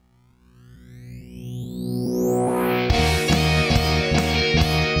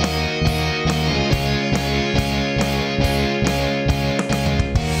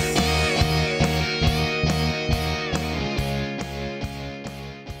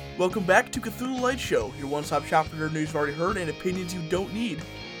Welcome back to Cthulhu Light Show, your one-stop shop for nerd news you've already heard and opinions you don't need.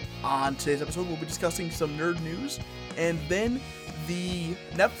 On today's episode, we'll be discussing some nerd news, and then the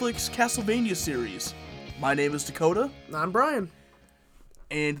Netflix Castlevania series. My name is Dakota. I'm Brian.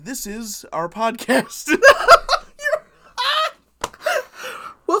 And this is our podcast.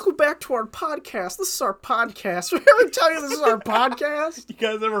 Welcome back to our podcast. This is our podcast. We ever tell you this is our podcast? You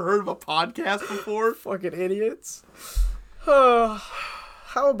guys ever heard of a podcast before? Fucking idiots.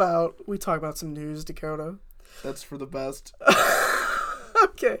 How about we talk about some news, Dakota? That's for the best.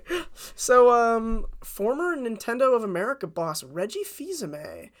 Okay. So, former Nintendo of America boss Reggie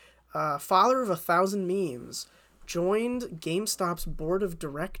Fils-Aimé, father of 1,000 memes, joined GameStop's board of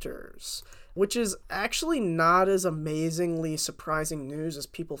directors, which is actually not as amazingly surprising news as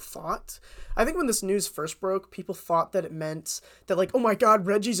people thought. I think when this news first broke, people thought that it meant that, like, oh my god,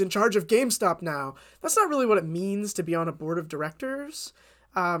 Reggie's in charge of GameStop now. That's not really what it means to be on a board of directors.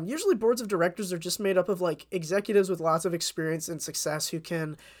 Usually boards of directors are just made up of, like, executives with lots of experience and success who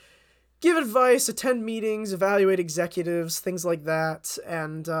can give advice, attend meetings, evaluate executives, things like that.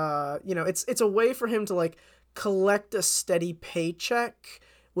 And, it's a way for him to, like, collect a steady paycheck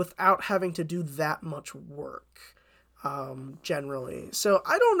without having to do that much work, generally. So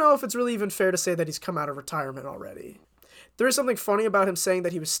I don't know if it's really even fair to say that he's come out of retirement already. There is something funny about him saying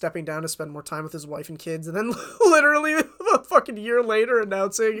that he was stepping down to spend more time with his wife and kids, and then literally a fucking year later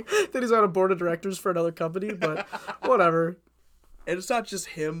announcing that he's on a board of directors for another company, but whatever. And it's not just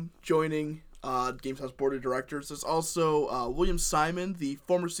him joining GameStop's board of directors. There's also William Simon, the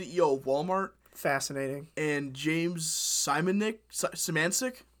former CEO of Walmart. Fascinating. And James Szymanczyk?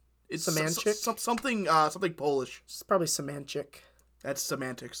 It's Szymanczyk? Something Polish. It's probably Szymanczyk. That's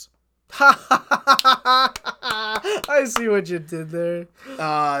semantics. I see what you did there.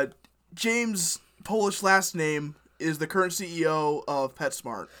 James, Polish last name, is the current CEO of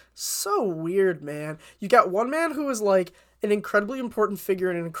PetSmart. So weird, man. You got one man who is like an incredibly important figure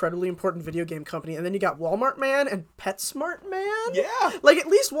in an incredibly important video game company, and then you got Walmart man and PetSmart man? Yeah. Like, at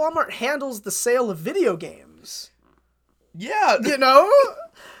least Walmart handles the sale of video games. Yeah. You know?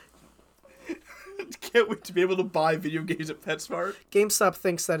 Can't wait to be able to buy video games at PetSmart. GameStop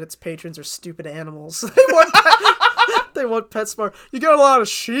thinks that its patrons are stupid animals. They want PetSmart. You got a lot of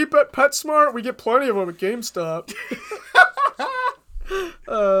sheep at PetSmart? We get plenty of them at GameStop.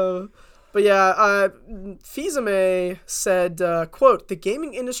 But yeah, Fils-Aimé said, quote, "The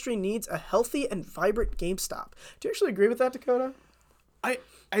gaming industry needs a healthy and vibrant GameStop." Do you actually agree with that, Dakota? I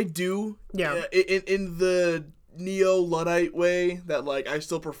do. Yeah. In the neo-Luddite way that, like, I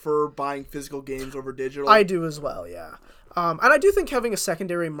still prefer buying physical games over digital. I do as well, yeah. And I do think having a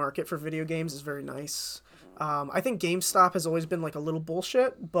secondary market for video games is very nice. I think GameStop has always been, like, a little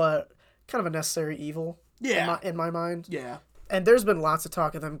bullshit, but kind of a necessary evil. Yeah. In my mind. Yeah. And there's been lots of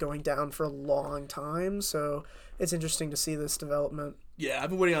talk of them going down for a long time, so it's interesting to see this development. Yeah, I've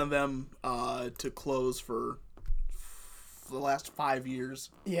been waiting on them to close for the last 5 years.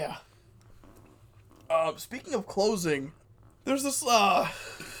 Yeah. Speaking of closing, there's this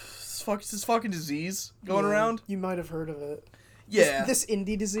fucking disease going around. You might have heard of it. Yeah. This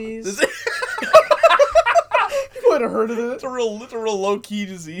indie disease. You might have heard of it. It's a real low-key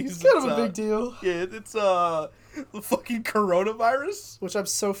disease. It's kind of a big deal. Yeah, it's the fucking coronavirus. Which I'm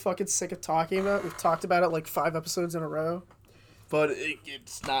so fucking sick of talking about. We've talked about it like 5 episodes in a row. But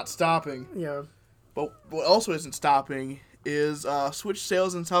it's not stopping. Yeah. But what also isn't stopping is Switch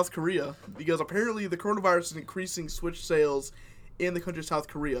sales in South Korea, because apparently the coronavirus is increasing Switch sales in the country of South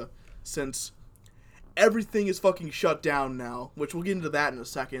Korea, since everything is fucking shut down now, which we'll get into that in a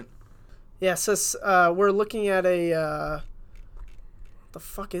second. Yeah, so we're looking at a, the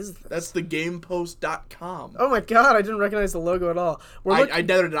fuck is this? That's the GamePost.com. Oh my god, I didn't recognize the logo at all. I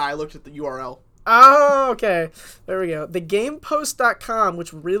neither did I. looked at the URL. Oh, okay. There we go. The GamePost.com,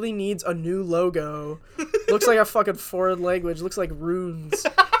 which really needs a new logo. Looks like a fucking foreign language. Looks like runes.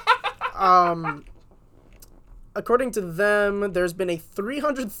 According to them, there's been a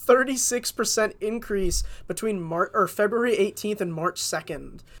 336% increase between February 18th and March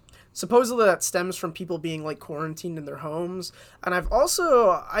 2nd. Supposedly that stems from people being, like, quarantined in their homes. And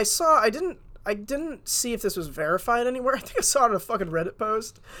I didn't see if this was verified anywhere. I think I saw it on a fucking Reddit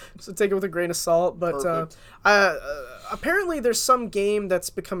post, so take it with a grain of salt. But apparently there's some game that's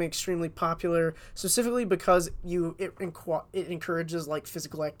becoming extremely popular, specifically because it encourages, like,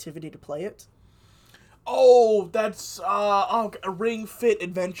 physical activity to play it. Oh, that's a Ring Fit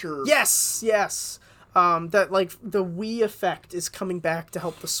Adventure. Yes. That, like, the Wii effect is coming back to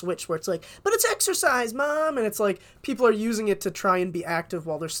help the Switch, where it's like, but it's exercise, Mom! And it's like, people are using it to try and be active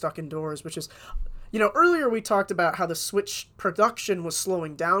while they're stuck indoors, which is, Earlier we talked about how the Switch production was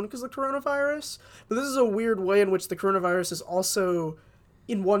slowing down because of the coronavirus, but this is a weird way in which the coronavirus is also,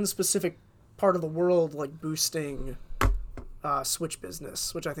 in one specific part of the world, like, boosting Switch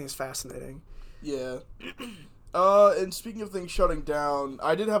business, which I think is fascinating. Yeah. And speaking of things shutting down,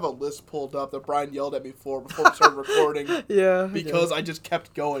 I did have a list pulled up that Brian yelled at me before we started recording. Yeah. Because I just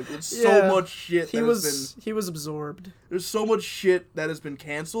kept going. There's so much shit he was absorbed. There's so much shit that has been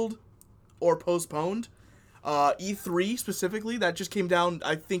canceled or postponed. E3 specifically, that just came down,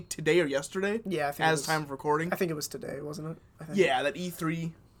 I think, today or yesterday. Yeah, I think as time of recording. I think it was today, wasn't it? I think. Yeah, that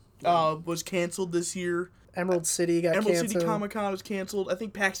E3 was canceled this year. Emerald City got canceled. Emerald City Comic Con was canceled. I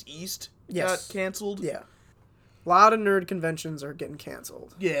think PAX East got canceled. Yeah. A lot of nerd conventions are getting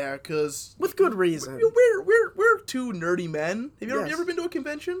canceled. Yeah, because... with good reason. We're two nerdy men. Have you ever been to a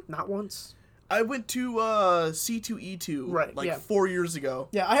convention? Not once. I went to C2E2 4 years ago.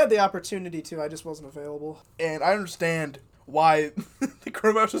 Yeah, I had the opportunity to. I just wasn't available. And I understand why the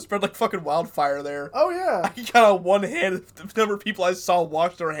coronavirus has spread like fucking wildfire there. Oh, yeah. I can count on one hand the number of people I saw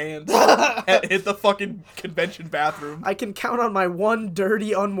wash their hands and hit the fucking convention bathroom. I can count on my one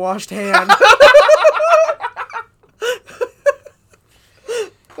dirty, unwashed hand.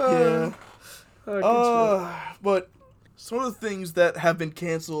 Yeah. But some of the things that have been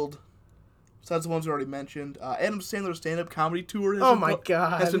canceled, besides the ones we already mentioned, Adam Sandler's stand-up comedy tour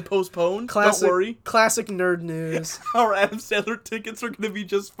has been postponed. Don't worry. Classic nerd news. Our Adam Sandler tickets are going to be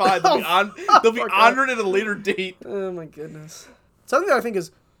just fine. They'll be honored at a later date. Oh my goodness. Something that I think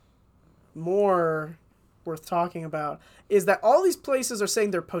is more worth talking about is that all these places are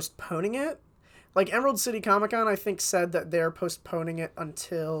saying they're postponing it. Like Emerald City Comic Con, I think, said that they're postponing it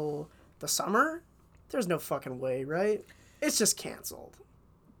until the summer. There's no fucking way, right? It's just canceled.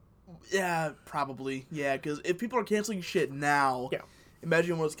 Yeah, probably. Yeah, because if people are canceling shit now,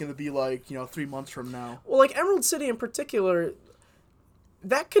 imagine what it's going to be like, 3 months from now. Well, like Emerald City in particular,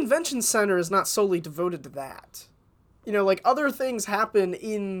 that convention center is not solely devoted to that. Like other things happen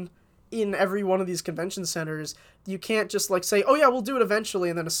in every one of these convention centers. You can't just like say, oh yeah, we'll do it eventually,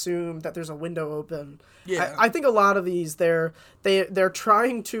 and then assume that there's a window open. Yeah. I think a lot of these, they're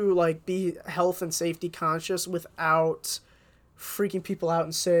trying to like be health and safety conscious without freaking people out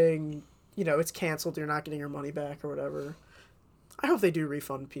and saying, it's canceled, you're not getting your money back or whatever. I hope they do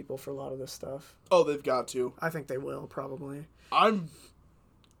refund people for a lot of this stuff. Oh, they've got to. I think they will, probably. I'm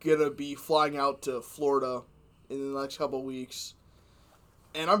gonna be flying out to Florida in the next couple weeks.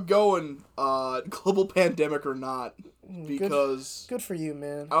 And I'm going, global pandemic or not, because... Good for you,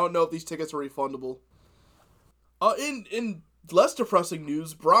 man. I don't know if these tickets are refundable. In less depressing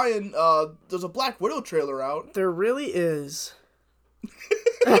news, Brian, there's a Black Widow trailer out. There really is.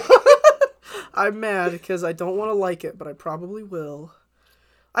 I'm mad because I don't want to like it, but I probably will.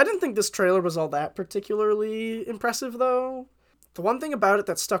 I didn't think this trailer was all that particularly impressive, though. The one thing about it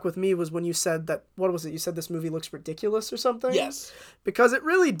that stuck with me was when you said that, what was it? You said this movie looks ridiculous or something? Yes. Because it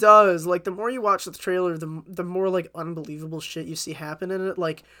really does. Like, the more you watch the trailer, the more, like, unbelievable shit you see happen in it.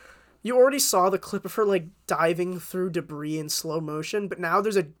 Like, you already saw the clip of her, like, diving through debris in slow motion, but now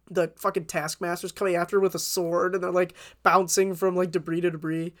there's the fucking Taskmaster's coming after her with a sword, and they're, like, bouncing from, like, debris to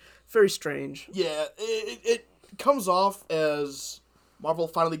debris. Very strange. Yeah, it comes off as Marvel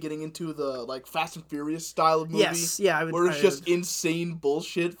finally getting into the, like, Fast and Furious style of movie. Yes, yeah. Where it's just insane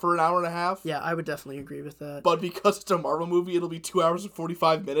bullshit for an hour and a half. Yeah, I would definitely agree with that. But because it's a Marvel movie, it'll be 2 hours and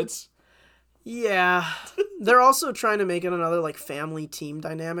 45 minutes. Yeah. They're also trying to make it another, like, family team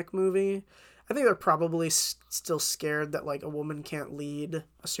dynamic movie. I think they're probably still scared that, like, a woman can't lead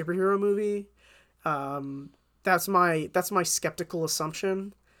a superhero movie. That's my skeptical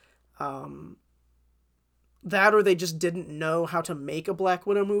assumption. That or they just didn't know how to make a Black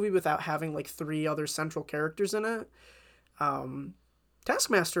Widow movie without having, like, 3 other central characters in it.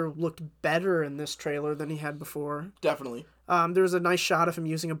 Taskmaster looked better in this trailer than he had before. Definitely. There was a nice shot of him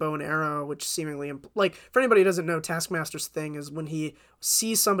using a bow and arrow, which seemingly... like, for anybody who doesn't know, Taskmaster's thing is when he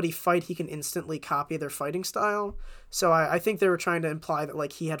sees somebody fight, he can instantly copy their fighting style. So I think they were trying to imply that,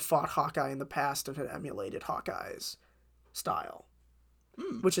 like, he had fought Hawkeye in the past and had emulated Hawkeye's style.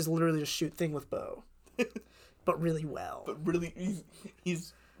 Which is literally just shoot thing with bow. But really well. But really,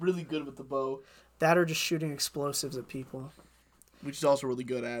 he's really good with the bow. That or just shooting explosives at people. Which he's also really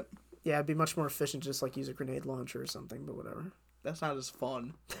good at. Yeah, it'd be much more efficient to just, like, use a grenade launcher or something, but whatever. That's not as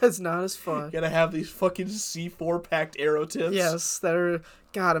fun. That's not as fun. You gotta have these fucking C4 packed arrow tips. Yes, that are...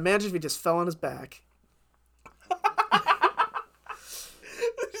 God, imagine if he just fell on his back.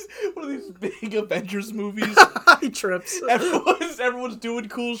 One of these big Avengers movies. He trips. Everyone's doing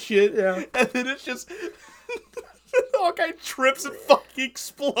cool shit. Yeah. And then it's just... Hawkeye trips and fucking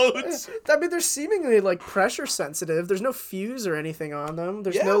explodes. I mean, they're seemingly, like, pressure sensitive. There's no fuse or anything on them.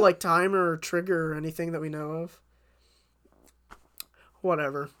 There's Yeah. no, like, timer or trigger or anything that we know of.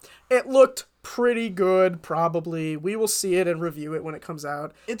 Whatever. It looked pretty good, probably. We will see it and review it when it comes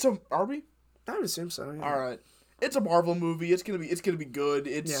out. Are we? I would assume so, yeah. All right. It's a Marvel movie. It's gonna be good.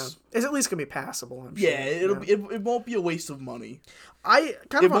 Yeah. It's at least gonna be passable, I'm sure. Yeah, it won't be a waste of money.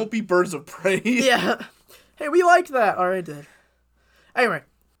 It Won't be Birds of Prey. Yeah. Hey, we liked that. All right, did. Anyway,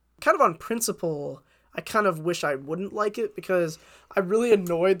 kind of on principle, I kind of wish I wouldn't like it because I'm really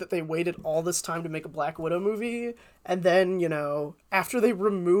annoyed that they waited all this time to make a Black Widow movie, and then, you know, after they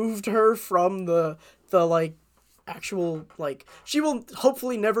removed her from the like actual, like, she will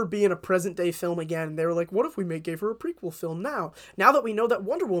hopefully never be in a present day film again. They were like, what if we gave her a prequel film now that we know that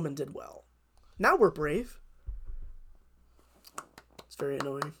Wonder Woman did well? Now we're brave. It's very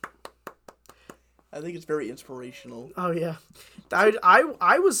annoying. I think it's very inspirational. Oh yeah,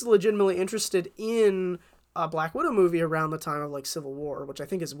 I was legitimately interested in a Black Widow movie around the time of like Civil War, which I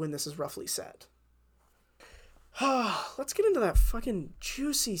think is when this is roughly set. Let's get into that fucking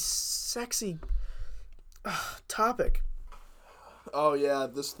juicy, sexy topic. Oh yeah,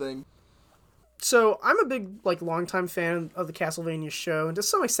 this thing. So I'm a big, like, longtime fan of the Castlevania show, and to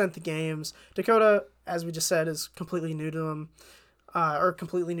some extent the games. Dakota, as we just said, is completely new to them, or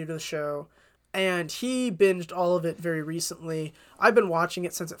completely new to the show, and he binged all of it very recently. I've been watching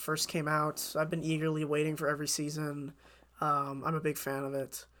it since it first came out. I've been eagerly waiting for every season. I'm a big fan of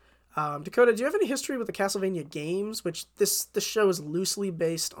it. Dakota, do you have any history with the Castlevania games, which this show is loosely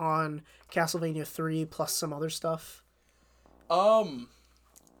based on Castlevania 3 plus some other stuff?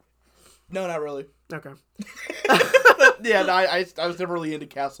 No, not really. Okay. Yeah, no, I was never really into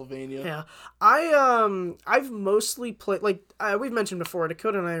Castlevania. Yeah. I've mostly played, like, we've mentioned before,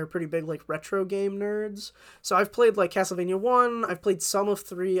 Dakota and I are pretty big, like, retro game nerds. So I've played, like, Castlevania 1, I've played some of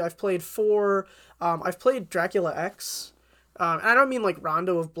 3, I've played 4, I've played Dracula X. And I don't mean, like,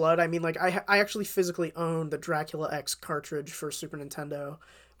 Rondo of Blood, I mean, like, I actually physically own the Dracula X cartridge for Super Nintendo,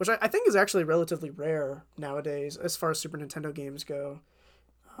 which I think is actually relatively rare nowadays, as far as Super Nintendo games go.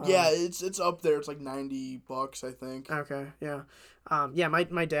 Yeah, it's up there. It's like $90, I think. Okay, yeah. Yeah,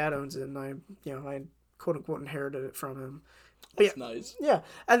 my dad owns it, and I quote-unquote inherited it from him. That's nice. Yeah,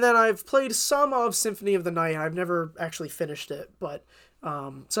 and then I've played some of Symphony of the Night. I've never actually finished it, but,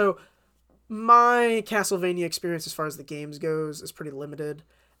 so my Castlevania experience as far as the games goes is pretty limited.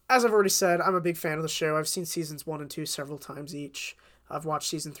 As I've already said, I'm a big fan of the show. I've seen seasons 1 and 2 several times each. I've watched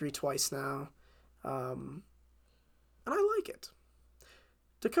season 3 twice now. And I like it.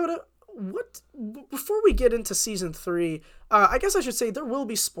 Dakota, before we get into season 3, I guess I should say there will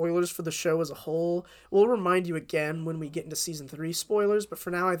be spoilers for the show as a whole. We'll remind you again when we get into season 3 spoilers, but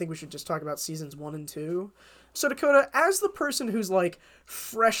for now I think we should just talk about seasons 1 and 2. So Dakota, as the person who's, like,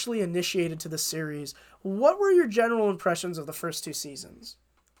 freshly initiated to the series, what were your general impressions of the first 2 seasons?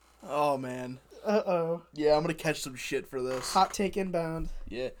 Oh, man. Uh-oh. Yeah, I'm gonna catch some shit for this. Hot take inbound.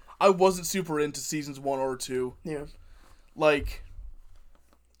 Yeah. I wasn't super into seasons 1 or 2. Yeah. Like,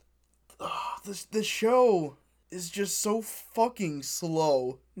 this show is just so fucking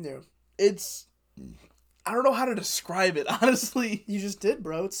slow. Yeah. It's, I don't know how to describe it, honestly. You just did,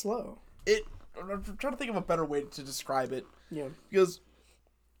 bro. It's slow. I'm trying to think of a better way to describe it. Yeah. Because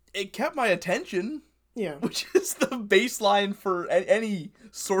it kept my attention. Yeah. Which is the baseline for any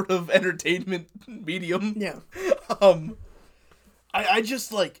sort of entertainment medium. Yeah. I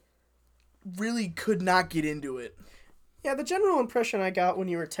just, like, really could not get into it. Yeah, the general impression I got when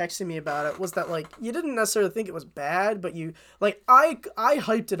you were texting me about it was that, like, you didn't necessarily think it was bad, but you, like, I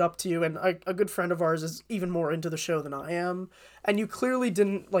hyped it up to you, and a good friend of ours is even more into the show than I am, and you clearly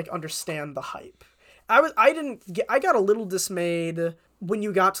didn't, like, understand the hype. I got a little dismayed when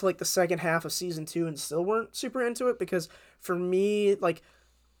you got to, like, the second half of season 2 and still weren't super into it, because for me, like,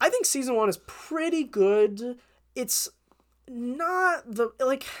 I think season 1 is pretty good. It's not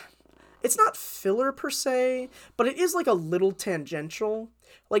it's not filler per se, but it is, like, a little tangential.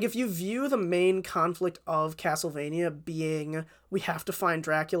 Like, if you view the main conflict of Castlevania being we have to find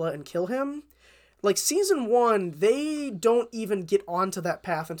Dracula and kill him, like, season 1, they don't even get onto that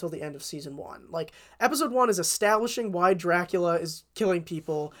path until the end of season 1. Like, episode 1 is establishing why Dracula is killing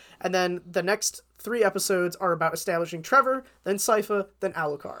people, and then the next 3 episodes are about establishing Trevor, then Sypha, then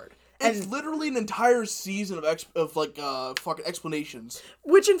Alucard. It's literally an entire season of fucking explanations.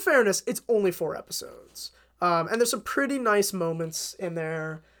 Which, in fairness, it's only 4 episodes. And there's some pretty nice moments in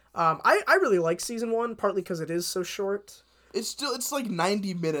there. I really like season 1, partly because it is so short. It's like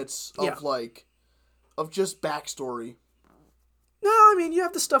 90 minutes of, of just backstory. No, I mean, you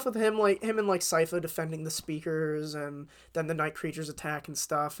have the stuff with him and like Sypha defending the speakers, and then the night creatures attack and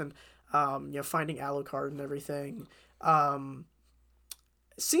stuff, and finding Alucard and everything.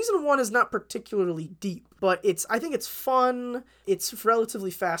 Season 1 is not particularly deep, but I think it's fun. It's relatively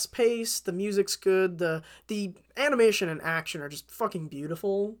fast paced. The music's good. The animation and action are just fucking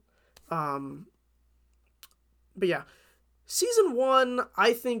beautiful. But yeah, Season 1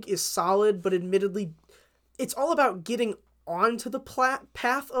 I think is solid, but admittedly, it's all about getting onto the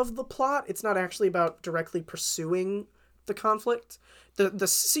path of the plot. It's not actually about directly pursuing the conflict. The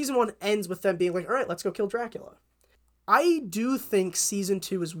Season 1 ends with them being like, all right, let's go kill Dracula. I do think Season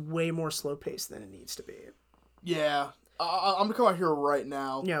 2 is way more slow-paced than it needs to be. Yeah. I'm gonna come out here right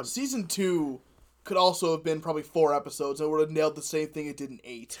now. Yeah. Season 2 could also have been probably 4 episodes. I would have nailed the same thing it did in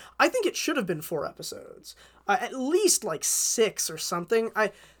 8. I think it should have been 4 episodes. At least, 6 or something.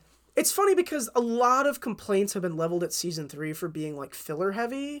 It's funny because a lot of complaints have been leveled at Season 3 for being,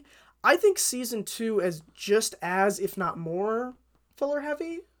 filler-heavy. I think Season 2 is just as, if not more,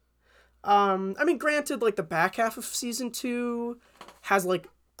 filler-heavy. Granted, the back half of Season 2 has,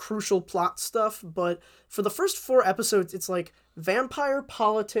 crucial plot stuff, but for the first 4 episodes, it's, vampire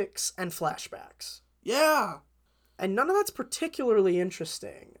politics and flashbacks. Yeah! And none of that's particularly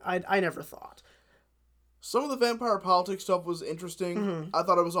interesting. I never thought. Some of the vampire politics stuff was interesting. Mm-hmm. I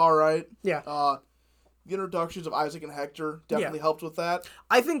thought it was alright. Yeah. The introductions of Isaac and Hector definitely helped with that.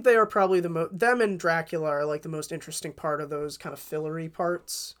 I think they are probably them and Dracula are, the most interesting part of those kind of fillery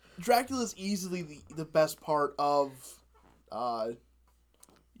parts. Dracula is easily the best part of,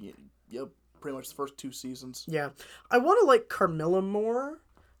 pretty much the first 2 seasons. Yeah. I want to like Carmilla more.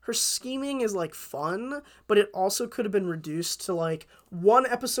 Her scheming is, fun, but it also could have been reduced to, 1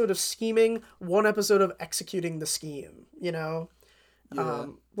 episode of scheming, 1 episode of executing the scheme, Yeah.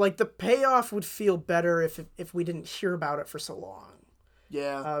 The payoff would feel better if we didn't hear about it for so long.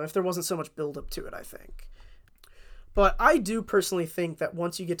 Yeah. If there wasn't so much build-up to it, I think. But I do personally think that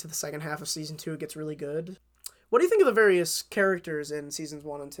once you get to the second half of Season 2, it gets really good. What do you think of the various characters in Seasons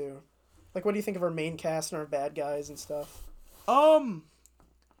 1 and 2? What do you think of our main cast and our bad guys and stuff?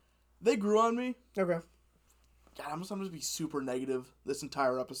 They grew on me. Okay. God, I'm just gonna be super negative this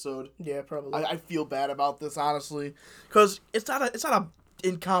entire episode. Yeah, probably. I feel bad about this, honestly. Because it's not a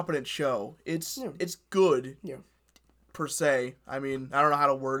incompetent show. It's good. Yeah. Per se. I mean, I don't know how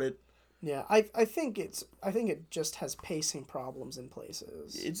to word it. Yeah, I think it just has pacing problems in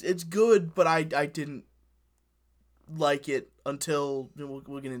places. It's good, but I didn't like it until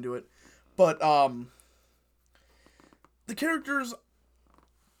we'll get into it. But the characters,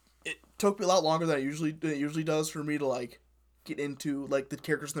 it took me a lot longer than it usually does for me to get into the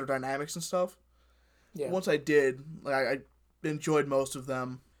characters and their dynamics and stuff. Yeah. Once I did, I enjoyed most of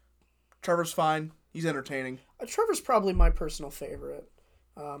them. Trevor's fine. He's entertaining. Trevor's probably my personal favorite.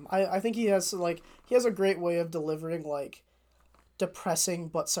 I think he has a great way of delivering depressing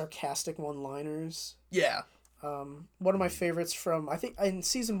but sarcastic one-liners. Yeah. One of my favorites from I think in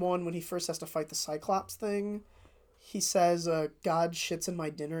Season 1 when he first has to fight the Cyclops thing, he says, "God shits in my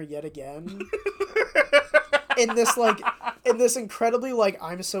dinner yet again." in this incredibly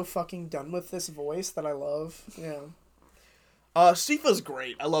I'm so fucking done with this voice that I love. Yeah. Sypha's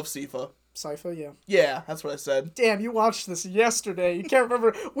great. I love Sypha. Sypha, yeah. Yeah, that's what I said. Damn, you watched this yesterday. You can't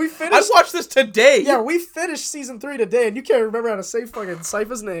remember. We finished. I watched this today. Yeah, we finished Season 3 today, and you can't remember how to say fucking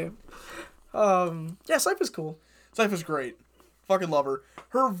Sypha's name. Yeah, Sypha's cool. Sypha's great. Fucking love her.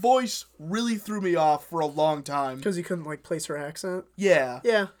 Her voice really threw me off for a long time. Because you couldn't, place her accent? Yeah.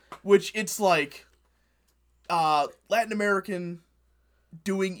 Yeah. Which, it's Latin American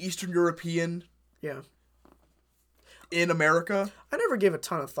doing Eastern European. Yeah. In America. I never gave a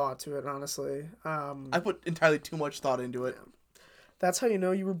ton of thought to it, honestly. I put entirely too much thought into it. That's how you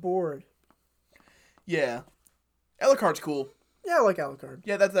know you were bored. Yeah. Alucard's cool. Yeah, I like Alucard.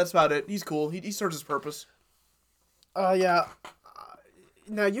 Yeah, that's about it. He's cool. He serves his purpose. Yeah.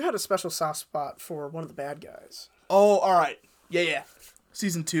 Now, you had a special soft spot for one of the bad guys. Oh, alright. Yeah.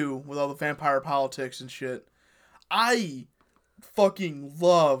 Season 2, with all the vampire politics and shit. I fucking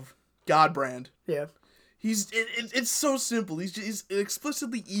love Godbrand. Yeah. It's so simple. He's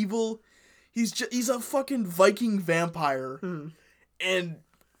explicitly evil. He's a fucking Viking vampire. And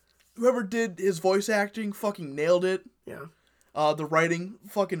whoever did his voice acting fucking nailed it. Yeah. The writing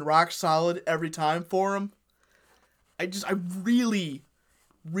fucking rock solid every time for him. I really,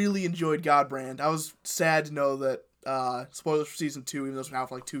 really enjoyed Godbrand. I was sad to know that, spoilers for Season 2, even though it's been out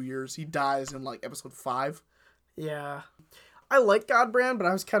for 2 years, he dies in episode 5. Yeah. I like Godbrand, but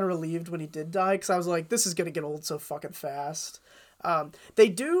I was kind of relieved when he did die, because I was like, this is going to get old so fucking fast. Don't they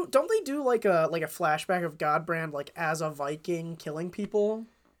do like a flashback of Godbrand like as a Viking killing people?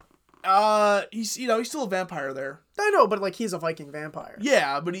 He's he's still a vampire there. I know, but like he's a Viking vampire.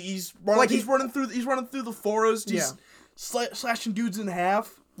 Yeah, but he's running, Like, he's running through the forest. He's Yeah. slashing dudes in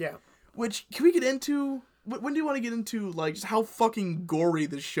half. Yeah. Which can we get into? When do you want to get into like just how fucking gory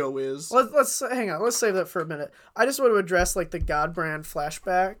this show is? Let's hang on. Let's save that for a minute. I just want to address like the Godbrand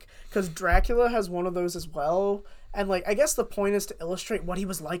flashback because Dracula has one of those as well. And like I guess the point is to illustrate what he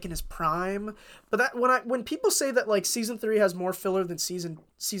was like in his prime. But that when people say that like season 3 has more filler than season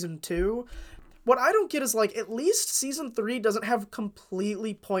 2, what I don't get is like at least season 3 doesn't have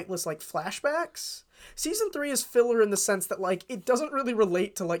completely pointless like flashbacks. Season 3 is filler in the sense that like it doesn't really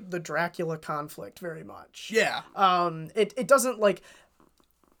relate to like the Dracula conflict very much. Yeah. It doesn't like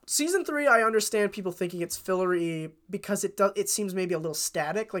season 3. I understand people thinking it's fillery because it seems maybe a little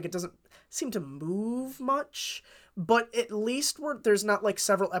static, like it doesn't seem to move much. But at least there's not like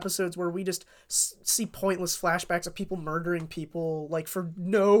several episodes where we just see pointless flashbacks of people murdering people like for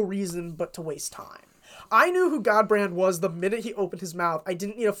no reason but to waste time. I knew who Godbrand was the minute he opened his mouth. I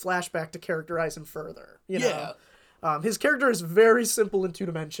didn't need a flashback to characterize him further. You know? His character is very simple and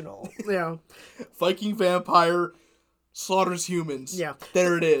two-dimensional. Yeah. Viking vampire slaughters humans. Yeah.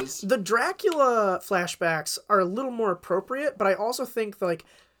 There it is. The Dracula flashbacks are a little more appropriate, but I also think like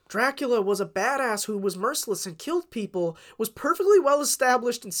Dracula was a badass who was merciless and killed people, was perfectly well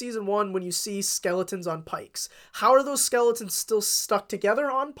established in season 1 when you see skeletons on pikes. How are those skeletons still stuck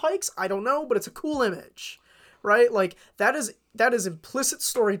together on pikes? I don't know, but it's a cool image, right? Like, that is implicit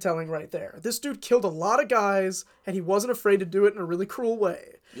storytelling right there. This dude killed a lot of guys, and he wasn't afraid to do it in a really cruel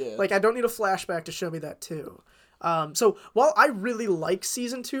way. Yeah. Like, I don't need a flashback to show me that, too. So while I really like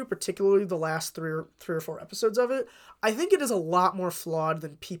season 2, particularly the last three or four episodes of it, I think it is a lot more flawed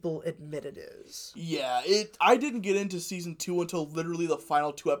than people admit it is. Yeah, I didn't get into season 2 until literally the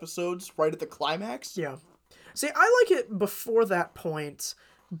final 2 episodes, right at the climax. Yeah. See, I like it before that point,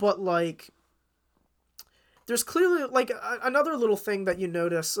 but like there's clearly like another little thing that you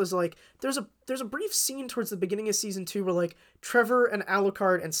notice is like there's a brief scene towards the beginning of season 2 where like Trevor and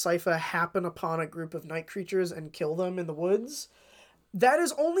Alucard and Sypha happen upon a group of night creatures and kill them in the woods. That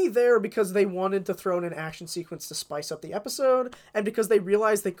is only there because they wanted to throw in an action sequence to spice up the episode, and because they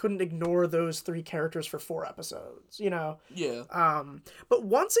realized they couldn't ignore those 3 characters for 4 episodes, you know? Yeah. But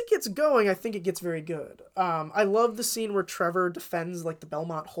once it gets going, I think it gets very good. I love the scene where Trevor defends, like, the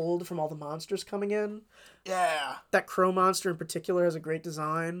Belmont Hold from all the monsters coming in. Yeah. That crow monster in particular has a great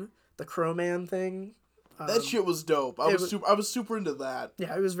design. The Crowman thing. That shit was dope. I was super into that.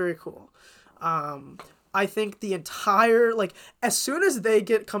 Yeah, it was very cool. I think the entire, like, as soon as they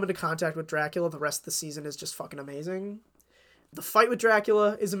come into contact with Dracula, the rest of the season is just fucking amazing. The fight with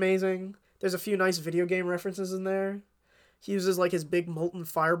Dracula is amazing. There's a few nice video game references in there. He uses, like, his big molten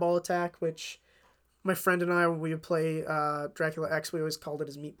fireball attack, which my friend and I, when we would play Dracula X, we always called it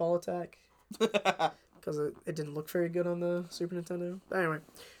his meatball attack. Because it didn't look very good on the Super Nintendo. But anyway.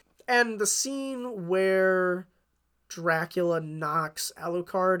 And the scene where Dracula knocks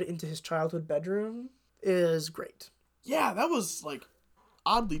Alucard into his childhood bedroom is great. Yeah, that was, like,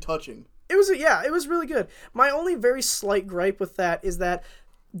 oddly touching. It was really good. My only very slight gripe with that is that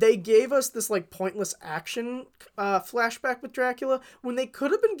they gave us this, like, pointless action flashback with Dracula when they could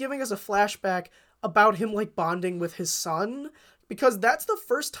have been giving us a flashback about him, like, bonding with his son, because that's the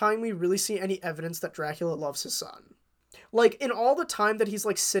first time we really see any evidence that Dracula loves his son. Like, in all the time that he's,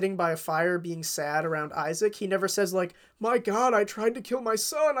 like, sitting by a fire being sad around Isaac, he never says, like, my God, I tried to kill my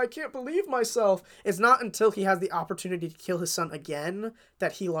son, I can't believe myself. It's not until he has the opportunity to kill his son again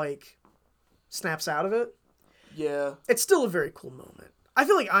that he, like, snaps out of it. Yeah. It's still a very cool moment. I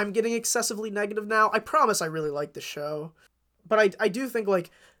feel like I'm getting excessively negative now. I promise I really like the show. But I do think,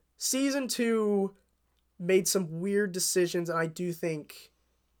 like, season 2 made some weird decisions, and I do think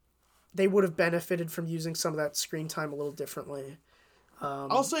they would have benefited from using some of that screen time a little differently.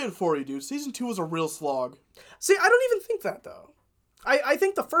 I'll say it for you, dude. Season 2 was a real slog. See, I don't even think that, though. I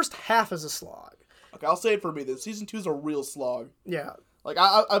think the first half is a slog. Okay, I'll say it for me. Then Season 2 is a real slog. Yeah. Like,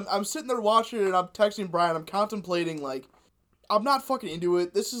 I'm sitting there watching it, and I'm texting Brian. I'm contemplating, like, I'm not fucking into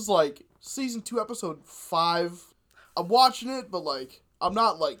it. This is, like, Season 2, Episode 5. I'm watching it, but, like, I'm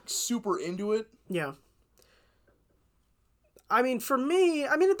not, like, super into it. Yeah. I mean, for me,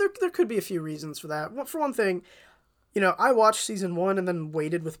 there could be a few reasons for that. For one thing, you know, I watched season 1 and then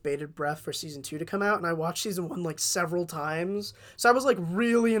waited with bated breath for season 2 to come out, and I watched season 1, like, several times. So I was, like,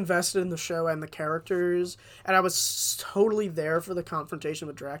 really invested in the show and the characters, and I was totally there for the confrontation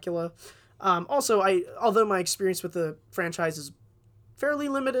with Dracula. Also, although my experience with the franchise is fairly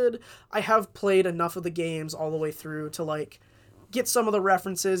limited, I have played enough of the games all the way through to, like, get some of the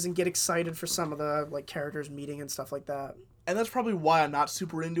references and get excited for some of the like characters meeting and stuff like that. And that's probably why I'm not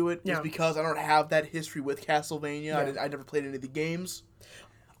super into it, is because I don't have that history with Castlevania. Yeah. I never played any of the games.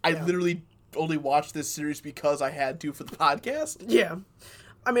 I literally only watched this series because I had to for the podcast. Yeah.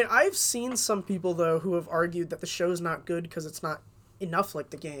 I mean, I've seen some people, though, who have argued that the show's not good because it's not enough like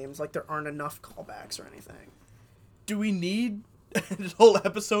the games. Like, there aren't enough callbacks or anything. Do we need a whole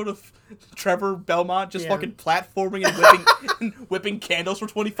episode of Trevor Belmont just fucking platforming and whipping, and whipping candles for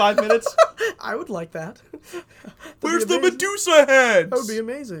 25 minutes? I would like that. Where's the Medusa heads? That would be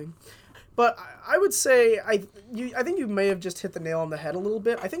amazing. But I would say, I think you may have just hit the nail on the head a little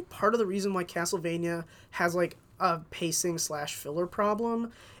bit. I think part of the reason why Castlevania has, like, a pacing/filler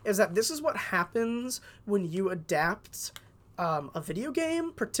problem is that this is what happens when you adapt a video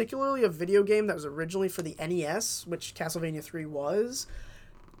game, particularly a video game that was originally for the NES, which Castlevania 3 was.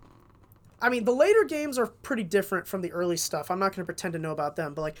 I mean, the later games are pretty different from the early stuff. I'm not going to pretend to know about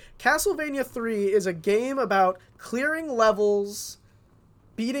them, but like Castlevania 3 is a game about clearing levels,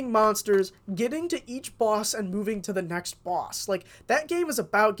 beating monsters, getting to each boss, and moving to the next boss. Like, that game is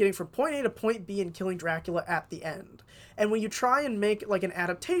about getting from point A to point B and killing Dracula at the end. And when you try and make, like, an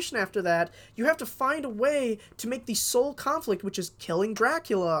adaptation after that, you have to find a way to make the sole conflict, which is killing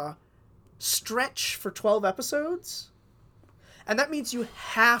Dracula, stretch for 12 episodes. And that means you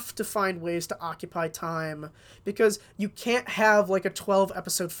have to find ways to occupy time, because you can't have, like, a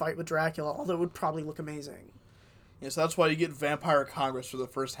 12-episode fight with Dracula, although it would probably look amazing. Yeah, so that's why you get Vampire Congress for the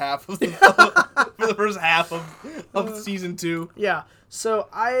first half of of season 2. Yeah. So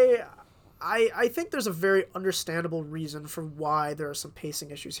I think there's a very understandable reason for why there are some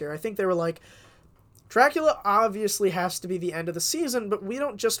pacing issues here. I think they were like, Dracula obviously has to be the end of the season, but we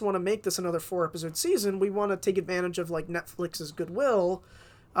don't just want to make this another 4-episode season. We want to take advantage of like Netflix's goodwill.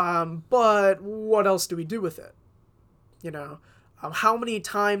 But what else do we do with it? You know? How many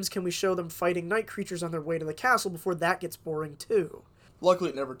times can we show them fighting night creatures on their way to the castle before that gets boring too? Luckily,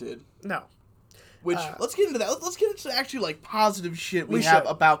 it never did. No. Which, let's get into that. Let's get into actually, like, positive shit we have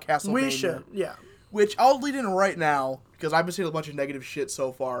about Castlevania. We should, yeah. Which I'll lead in right now, because I've been saying a bunch of negative shit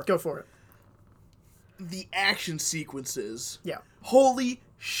so far. Go for it. The action sequences. Yeah. Holy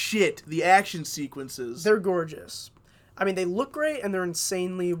shit, the action sequences. They're gorgeous. I mean, they look great, and they're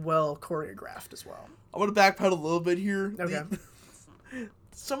insanely well choreographed as well. I'm going to backpedal a little bit here. Okay.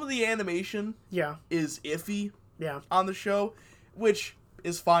 Some of the animation is iffy on the show, which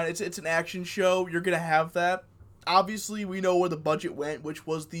is fine. It's an action show. You're going to have that. Obviously, we know where the budget went, which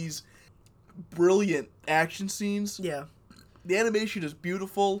was these brilliant action scenes. Yeah. The animation is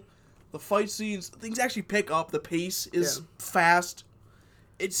beautiful. The fight scenes, things actually pick up. The pace is fast.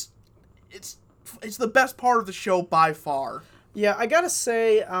 It's the best part of the show by far. Yeah, I gotta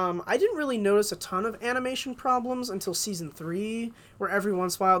say, I didn't really notice a ton of animation problems until Season 3, where every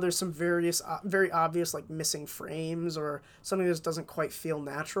once in a while there's some very obvious, like, missing frames or something that just doesn't quite feel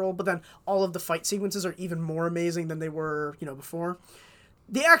natural, but then all of the fight sequences are even more amazing than they were, before.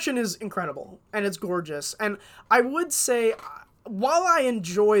 The action is incredible, and it's gorgeous, and I would say, while I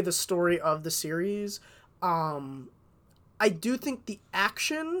enjoy the story of the series, I do think the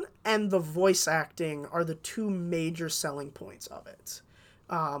action and the voice acting are the two major selling points of it.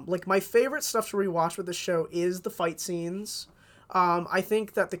 Like, my favorite stuff to rewatch with the show is the fight scenes. I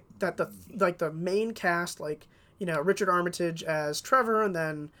think that the main cast, like, Richard Armitage as Trevor, and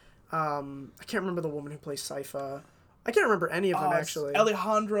then I can't remember the woman who plays Sypha. I can't remember any of them actually.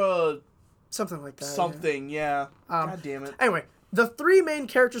 Alejandra, something like that. Something, yeah. God damn it. Anyway. The three main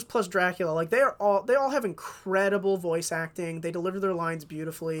characters plus Dracula, like, they all have incredible voice acting. They deliver their lines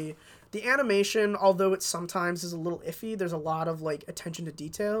beautifully. The animation, although it sometimes is a little iffy, there's a lot of, like, attention to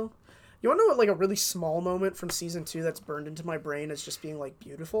detail. You want to know what, like, a really small moment from Season 2 that's burned into my brain as just being, like,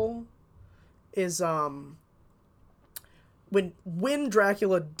 beautiful? Is, when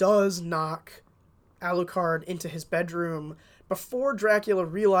Dracula does knock Alucard into his bedroom, before Dracula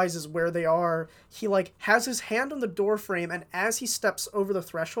realizes where they are, he, like, has his hand on the doorframe, and as he steps over the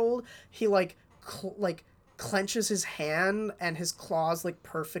threshold, he, like, clenches his hand, and his claws, like,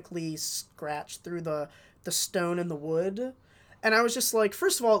 perfectly scratch through the stone and the wood. And I was just like,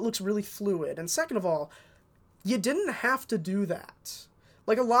 first of all, it looks really fluid, and second of all, you didn't have to do that.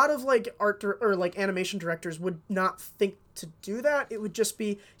 Like, a lot of, like, like, animation directors would not think to do that. It would just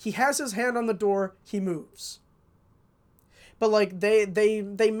be, he has his hand on the door, he moves. But, like, they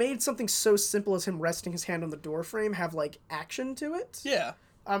made something so simple as him resting his hand on the doorframe have, like, action to it. Yeah.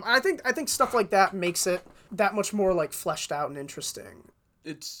 I think stuff like that makes it that much more, like, fleshed out and interesting.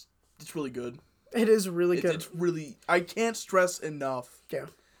 It's really good. It is really good. It's really... I can't stress enough. Yeah.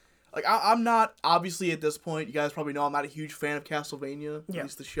 like I'm not, obviously at this point, you guys probably know I'm not a huge fan of Castlevania, at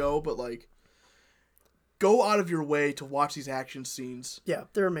least the show, but like, go out of your way to watch these action scenes. Yeah,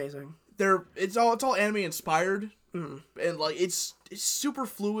 they're amazing. It's all anime inspired, and like it's super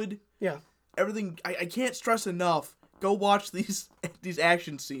fluid. Yeah. Everything, I can't stress enough. Go watch these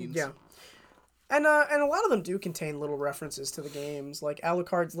action scenes. Yeah. And a lot of them do contain little references to the games, like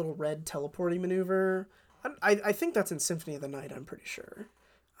Alucard's little red teleporting maneuver. I think that's in Symphony of the Night, I'm pretty sure.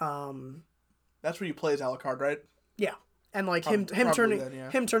 That's where you play as Alucard, right? Yeah. And like him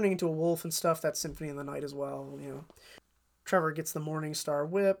turning into a wolf and stuff, that's Symphony of the Night as well, you know. Trevor gets the Morning Star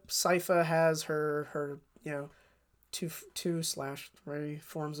Whip. Sypha has her you know, 2/3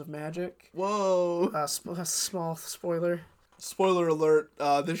 forms of magic. Whoa. A small spoiler. Spoiler alert,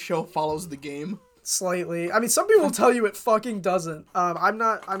 this show follows the game. Slightly. I mean, some people will tell you it fucking doesn't. I'm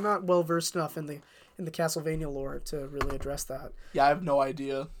not well versed enough in the Castlevania lore to really address that. Yeah, I have no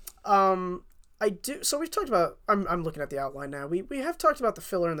idea. I do. So we've talked about. I'm looking at the outline now. We have talked about the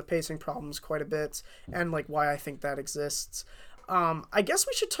filler and the pacing problems quite a bit, and like why I think that exists. I guess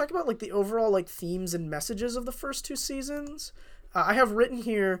we should talk about like the overall like themes and messages of the first two seasons. I have written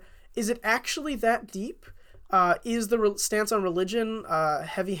here: is it actually that deep? Is the stance on religion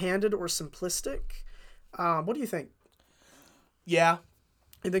heavy-handed or simplistic? What do you think? Yeah.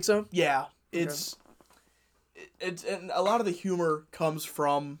 You think so? Yeah. It's and a lot of the humor comes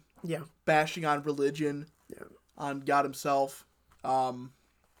from bashing on religion, on God himself. I'm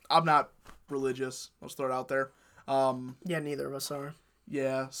not religious. Let's throw it out there. Yeah, neither of us are.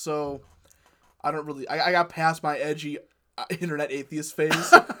 Yeah, so I don't really. I got past my edgy internet atheist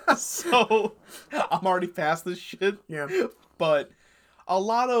phase, so I'm already past this shit. Yeah. But a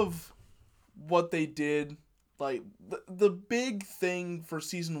lot of what they did, like the big thing for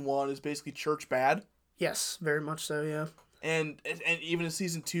season 1 is basically church bad. Yes, very much so. Yeah. And even in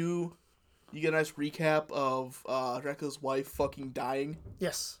season 2, you get a nice recap of Dracula's wife fucking dying.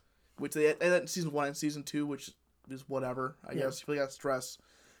 Yes. Which they had in season 1 and season 2, which is whatever. I guess you really got stress.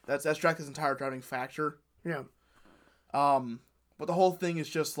 That's Dracula's entire driving factor. Yeah. But the whole thing is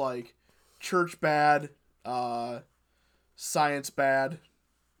just like church bad, science bad,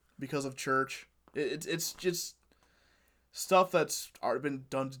 because of church. It's just stuff that's already been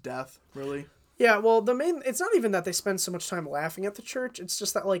done to death, really. Yeah, well, it's not even that they spend so much time laughing at the church. It's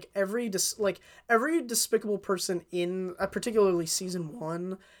just that like every despicable person in particularly season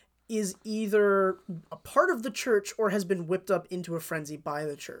 1 is either a part of the church or has been whipped up into a frenzy by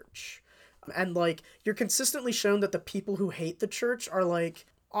the church. And like you're consistently shown that the people who hate the church are like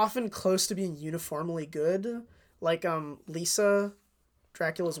often close to being uniformly good. Like Lisa,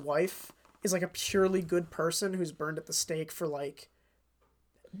 Dracula's wife, is like a purely good person who's burned at the stake for like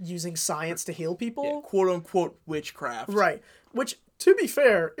using science to heal people. Yeah, quote unquote witchcraft. Right. Which, to be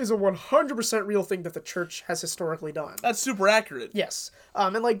fair, is a 100% real thing that the church has historically done. That's super accurate. Yes.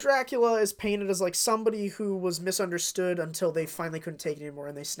 And like Dracula is painted as like somebody who was misunderstood until they finally couldn't take it anymore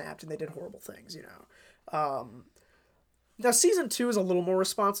and they snapped and they did horrible things, you know. Now season 2 is a little more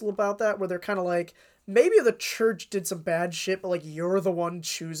responsible about that, where they're kind of like, maybe the church did some bad shit, but like you're the one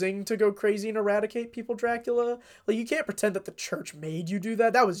choosing to go crazy and eradicate people, Dracula. Like you can't pretend that the church made you do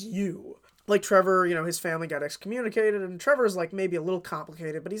that. That was you. Like Trevor, you know, his family got excommunicated, and Trevor's like maybe a little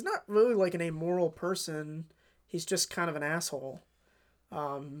complicated, but he's not really like an amoral person. He's just kind of an asshole.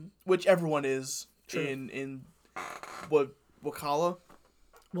 Which everyone is. True. in Wakala?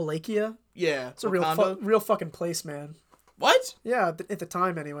 Wallachia? Yeah. It's a real fucking place, man. What? Yeah, at the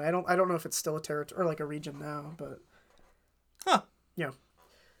time anyway. I don't know if it's still a territory or like a region now, but yeah.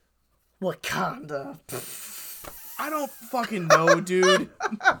 Wakanda. I don't fucking know, dude.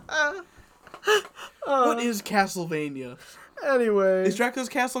 What is Castlevania? Anyway, is Dracula's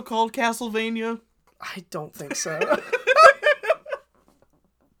castle called Castlevania? I don't think so.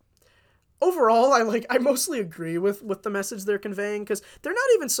 Overall, I mostly agree with the message they're conveying, because they're not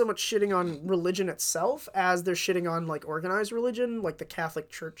even so much shitting on religion itself as they're shitting on like organized religion, like the Catholic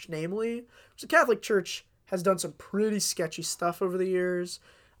Church, namely. The Catholic Church has done some pretty sketchy stuff over the years.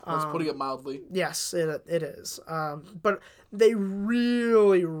 That's putting it mildly. Yes, it is. But they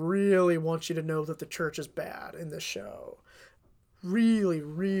really, really want you to know that the church is bad in this show. Really,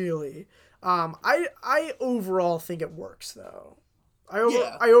 really. I overall think it works, though.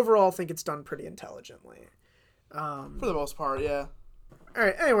 I overall think it's done pretty intelligently. For the most part, yeah. All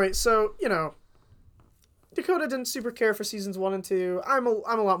right. Anyway, so you know, Dakota didn't super care for seasons 1 and 2. I'm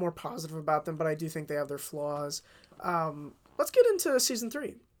a lot more positive about them, but I do think they have their flaws. Let's get into season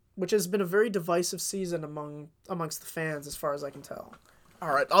 3, which has been a very divisive season amongst the fans, as far as I can tell. All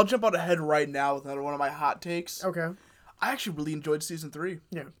right, I'll jump out ahead right now with another one of my hot takes. Okay. I actually really enjoyed season 3.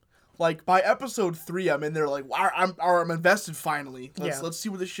 Yeah. Like, by episode 3, I'm in there like, wow, I'm invested finally. Let's see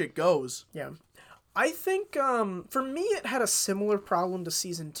where this shit goes. Yeah. I think, for me, it had a similar problem to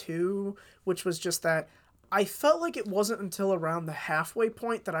season 2, which was just that I felt like it wasn't until around the halfway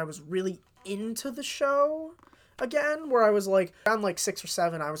point that I was really into the show again, where I was like, around like 6 or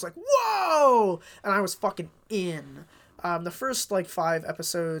 7, I was like, whoa! And I was fucking in. The first like 5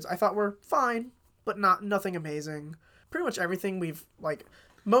 episodes I thought were fine, but nothing amazing. Pretty much everything we've, like,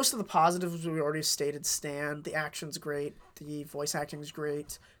 most of the positives we already stated stand. The action's great. The voice acting's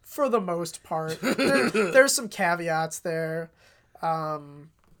great. For the most part. There's some caveats there.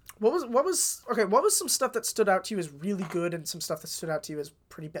 What was some stuff that stood out to you as really good and some stuff that stood out to you as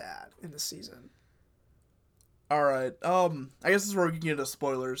pretty bad in this season? Alright, I guess this is where we can get into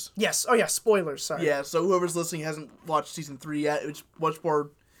spoilers. Yes. Oh yeah, spoilers, sorry. Yeah, so whoever's listening hasn't watched season 3 yet, it's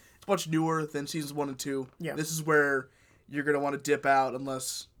much newer than seasons 1 and 2. Yeah. This is where you're going to want to dip out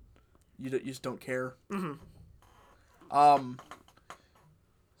unless you just don't care. Mm-hmm.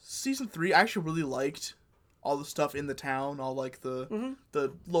 Season 3, I actually really liked all the stuff in the town, all, like, the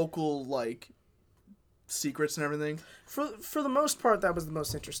local, like, secrets and everything. For the most part, that was the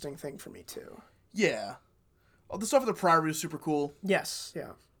most interesting thing for me, too. Yeah. All the stuff at the Priory was super cool. Yes,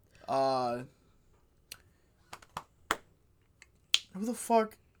 yeah. Who the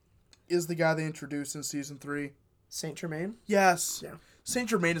fuck is the guy they introduced in season 3? Saint Germain? Yes. Yeah. Saint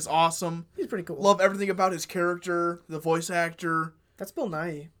Germain is awesome. He's pretty cool. Love everything about his character, the voice actor. That's Bill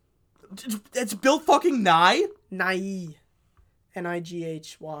Nighy. It's Bill fucking Nye? Nighy.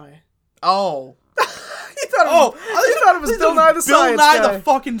 Nighy. Oh. You thought it was Bill Nye the science guy. Bill Nye the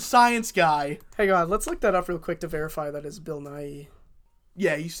fucking science guy. Hang on, let's look that up real quick to verify that is Bill Nighy.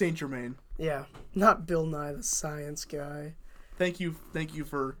 Yeah, he's Saint Germain. Yeah, not Bill Nye the science guy. Thank you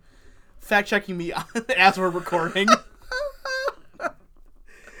for fact-checking me as we're recording.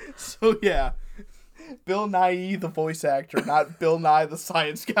 So, yeah. Bill Nighy, the voice actor, not Bill Nye, the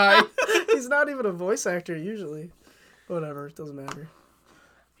science guy. He's not even a voice actor, usually. Whatever, it doesn't matter.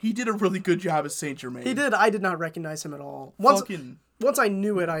 He did a really good job as Saint Germain. He did. I did not recognize him at all. Once I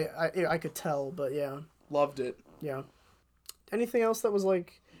knew it, I could tell, but yeah. Loved it. Yeah. Anything else that was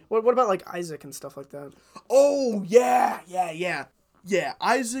like... What about, like, Isaac and stuff like that? Oh, yeah. Yeah,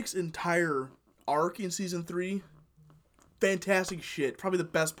 Isaac's entire arc in season 3, fantastic shit. Probably the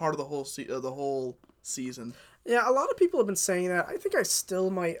best part of the whole season. Yeah, a lot of people have been saying that. I think I still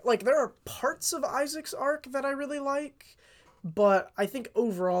might... Like, there are parts of Isaac's arc that I really like, but I think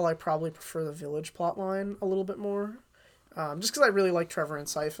overall I probably prefer the Village plotline a little bit more. Just because I really like Trevor and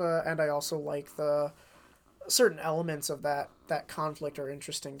Sypha, and I also like the... certain elements of that conflict are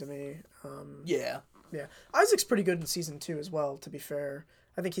interesting to me. Yeah. Isaac's pretty good in season 2 as well, to be fair.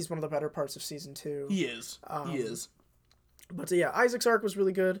 I think he's one of the better parts of season 2. He is. But yeah, Isaac's arc was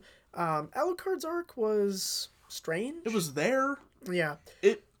really good. Alucard's arc was strange. It was there. Yeah.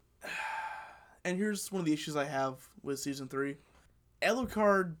 And here's one of the issues I have with season 3.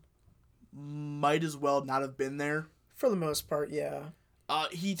 Alucard might as well not have been there. For the most part, yeah.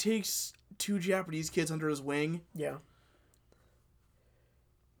 He takes 2 Japanese kids under his wing. Yeah.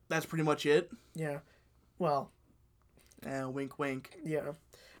 That's pretty much it. Yeah. Well. Wink, wink. Yeah.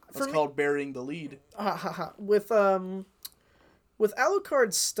 That's called burying the lead. With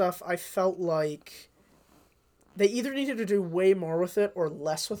Alucard's stuff, I felt like they either needed to do way more with it or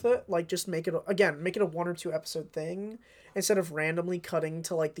less with it. Like, just make it a 1 or 2 episode thing instead of randomly cutting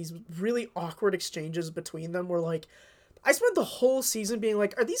to, like, these really awkward exchanges between them where, like, I spent the whole season being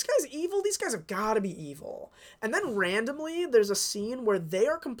like, are these guys evil? These guys have got to be evil. And then randomly, there's a scene where they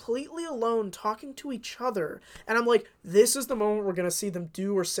are completely alone talking to each other. And I'm like, this is the moment we're going to see them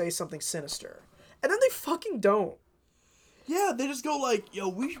do or say something sinister. And then they fucking don't. Yeah, they just go like,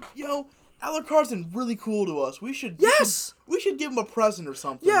 Alucard's been really cool to us. We should give him a present or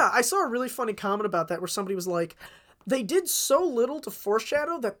something. Yeah, I saw a really funny comment about that where somebody was like, they did so little to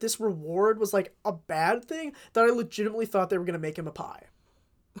foreshadow that this reward was, like, a bad thing that I legitimately thought they were going to make him a pie.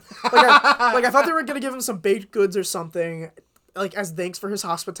 I thought they were going to give him some baked goods or something, like, as thanks for his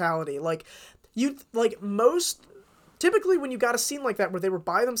hospitality. Typically when you got a scene like that where they were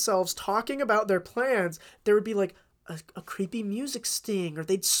by themselves talking about their plans, there would be, like, a creepy music sting, or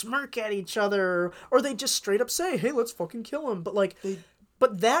they'd smirk at each other, or they'd just straight up say, hey, let's fucking kill him. But, like...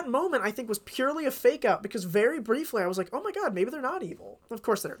 But that moment, I think, was purely a fake-out, because very briefly I was like, oh my god, maybe they're not evil. Of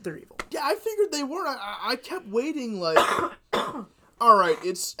course they're evil. Yeah, I figured they weren't. I kept waiting, like... Alright,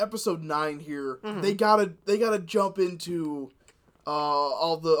 it's episode 9 here. Mm-hmm. They gotta jump into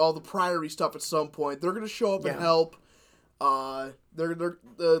all the Priory stuff at some point. They're gonna show up and help. The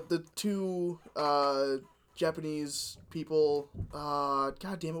 2 Japanese people.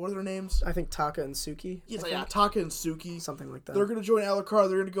 God damn it, what are their names? I think Taka and Suki. Taka and Suki. Something like that. They're gonna join Alucard.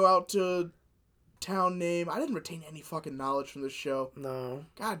 They're gonna go out to town name. I didn't retain any fucking knowledge from this show. No.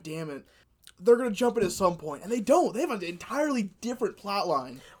 God damn it. They're gonna jump in at some point, and they don't. They have an entirely different plot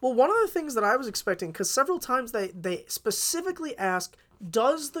line. Well, one of the things that I was expecting, because several times they specifically ask,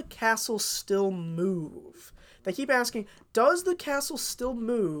 does the castle still move? They keep asking, does the castle still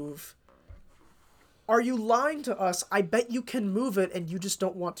move? Are you lying to us? I bet you can move it, and you just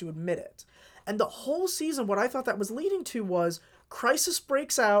don't want to admit it. And the whole season, what I thought that was leading to was, crisis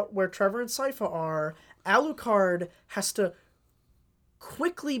breaks out where Trevor and Sypha are. Alucard has to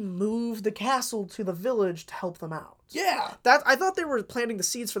quickly move the castle to the village to help them out. Yeah. I thought they were planting the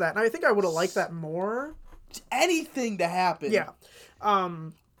seeds for that, and I think I would have liked that more. Anything to happen. Yeah.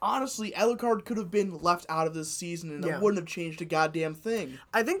 Honestly, Alucard could have been left out of this season, and it wouldn't have changed a goddamn thing.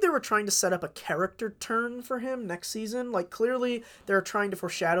 I think they were trying to set up a character turn for him next season. Like, clearly, they're trying to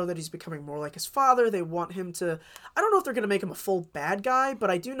foreshadow that he's becoming more like his father. They want him to... I don't know if they're going to make him a full bad guy,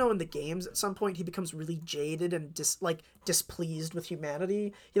 but I do know in the games, at some point, he becomes really jaded and displeased with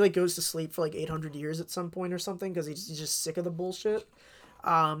humanity. He, goes to sleep for, 800 years at some point or something, because he's just sick of the bullshit.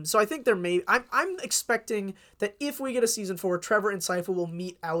 So I think I'm expecting that if we get a season 4, Trevor and Sypha will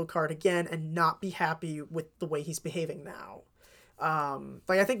meet Alucard again and not be happy with the way he's behaving now.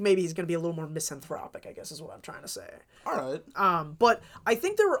 I think maybe he's going to be a little more misanthropic, I guess is what I'm trying to say. All right. But I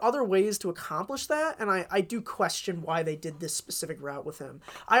think there were other ways to accomplish that, and I do question why they did this specific route with him.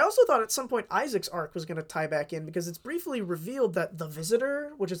 I also thought at some point Isaac's arc was going to tie back in, because it's briefly revealed that the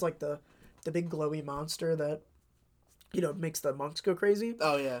Visitor, which is the big glowy monster that makes the monks go crazy.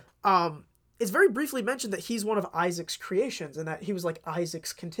 Oh, yeah. It's very briefly mentioned that he's one of Isaac's creations and that he was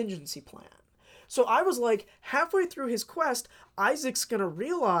Isaac's contingency plan. So I was halfway through his quest, Isaac's gonna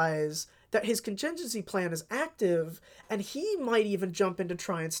realize that his contingency plan is active, and he might even jump in to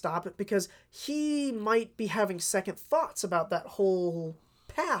try and stop it, because he might be having second thoughts about that whole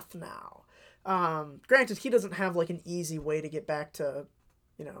path now. Granted, he doesn't have an easy way to get back to,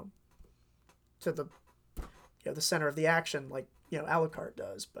 to the center of the action Alucard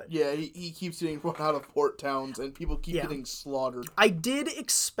does, but... Yeah, he keeps getting run out of port towns, and people keep getting slaughtered. I did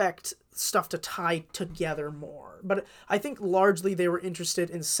expect stuff to tie together more, but I think largely they were interested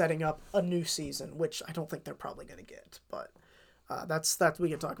in setting up a new season, which I don't think they're probably going to get, but that's we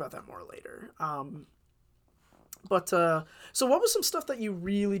can talk about that more later. So what was some stuff that you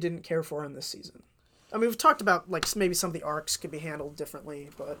really didn't care for in this season? I mean, we've talked about, maybe some of the arcs could be handled differently,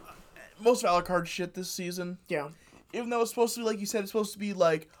 but... Most of Alucard's shit this season. Yeah. Even though it's supposed to be, like you said, it's supposed to be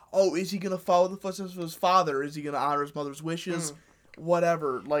oh, is he going to follow the footsteps of his father? Is he going to honor his mother's wishes?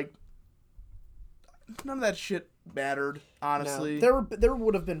 Whatever. None of that shit mattered, honestly. No. There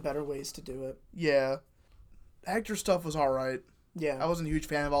would have been better ways to do it. Yeah. Hector stuff was alright. Yeah. I wasn't a huge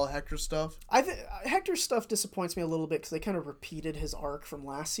fan of all Hector stuff. I think Hector's stuff disappoints me a little bit, because they kind of repeated his arc from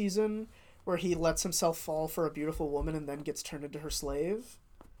last season, where he lets himself fall for a beautiful woman and then gets turned into her slave.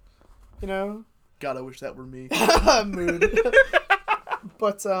 God, I wish that were me. Mood.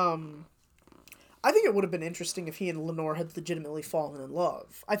 But, I think it would have been interesting if he and Lenore had legitimately fallen in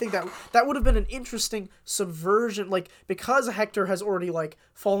love. I think that would have been an interesting subversion. Because Hector has already,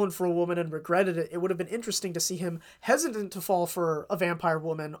 fallen for a woman and regretted it, it would have been interesting to see him hesitant to fall for a vampire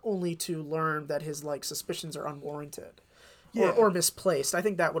woman, only to learn that his, suspicions are unwarranted. Yeah. Or misplaced. I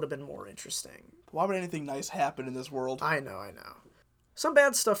think that would have been more interesting. Why would anything nice happen in this world? I know. Some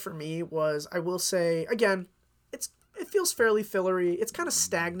bad stuff for me was, I will say, again, it feels fairly fillery. It's kind of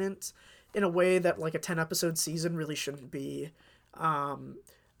stagnant in a way that, a 10-episode season really shouldn't be.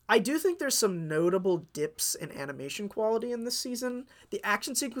 I do think there's some notable dips in animation quality in this season. The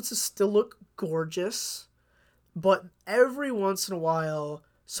action sequences still look gorgeous, but every once in a while,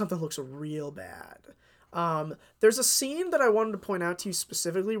 something looks real bad. There's a scene that I wanted to point out to you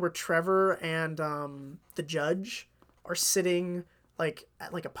specifically where Trevor and the judge are sitting...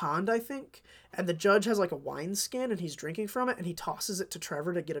 at a pond, I think, and the judge has a wineskin and he's drinking from it, and he tosses it to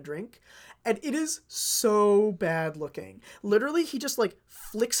Trevor to get a drink, and it is so bad looking. Literally, he just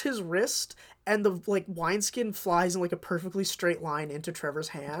flicks his wrist and the wineskin flies in a perfectly straight line into Trevor's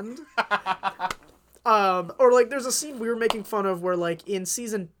hand. Or there's a scene we were making fun of where in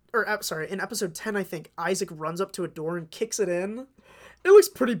in episode 10, I think, Isaac runs up to a door and kicks it in. It looks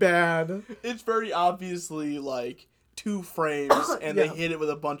pretty bad. It's very obviously 2 frames, and they hit it with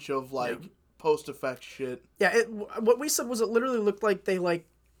a bunch of post-effect shit. Yeah, what we said was it literally looked like they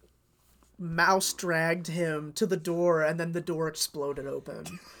mouse dragged him to the door, and then the door exploded open.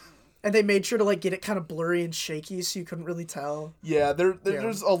 And they made sure to get it kind of blurry and shaky so you couldn't really tell. Yeah,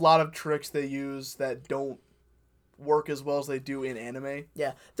 there's a lot of tricks they use that don't work as well as they do in anime.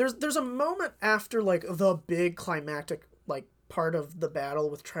 Yeah. There's a moment after, like, the big climactic, like, part of the battle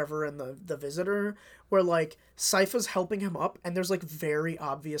with Trevor and the visitor where, like, Sypha's helping him up and there's, like, very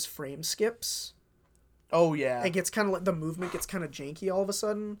obvious frame skips. Oh, yeah. It gets kind of like, the movement gets kind of janky all of a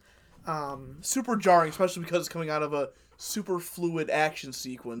sudden. Super jarring, especially because it's coming out of a super fluid action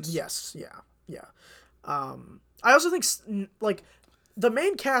sequence. Yes, yeah. I also think, like, the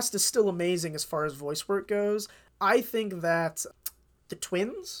main cast is still amazing as far as voice work goes. I think that the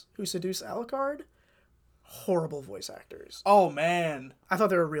twins who seduce Alucard, horrible voice actors. Oh, man. I thought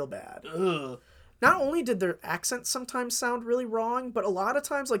they were real bad. Ugh. Not only did their accents sometimes sound really wrong, but a lot of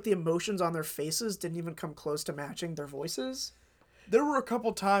times, like, the emotions on their faces didn't even come close to matching their voices. There were a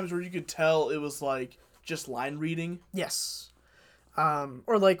couple times where you could tell it was, like, just line reading. Yes.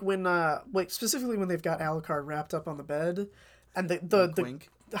 Or, like, when, like, specifically when they've got Alucard wrapped up on the bed, and the Wink.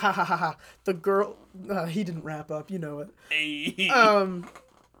 ha ha ha ha, the girl, he didn't wrap up, you know it. Hey.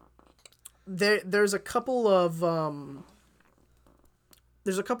 There's a couple of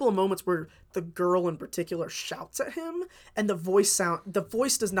moments where the girl in particular shouts at him, and the voice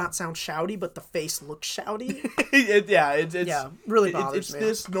does not sound shouty, but the face looks shouty. It's really bothers it's me.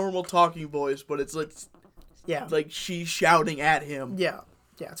 this normal talking voice, but it's like she's shouting at him. Yeah,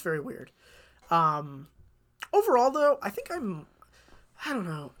 it's very weird. Overall, though, I think I don't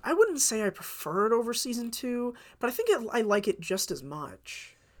know. I wouldn't say I prefer it over season 2, but I think I like it just as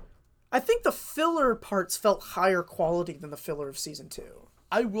much. I think the filler parts felt higher quality than the filler of season 2.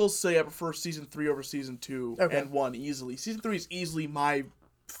 I will say I prefer season 3 over season 2 Okay. and 1 easily. Season 3 is easily my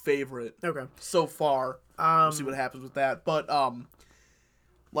favorite Okay. so far. We'll see what happens with that. But,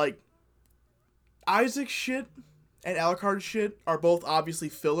 like, Isaac's shit and Alucard's shit are both obviously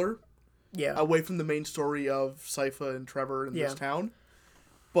filler. Yeah. Away from the main story of Sypha and Trevor in this town.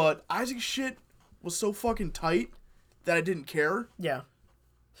 But Isaac's shit was so fucking tight that I didn't care. Yeah.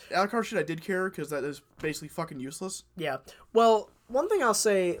 Alucard shit I did care because that is basically fucking useless. Yeah. Well, one thing I'll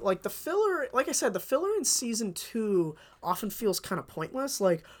say, like, the filler, like I said, the filler in season 2 often feels kind of pointless.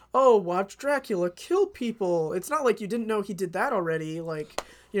 Like, oh, watch Dracula kill people. It's not like you didn't know he did that already. Like,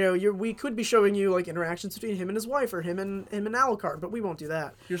 you know, we could be showing you, like, interactions between him and his wife or him and Alucard, but we won't do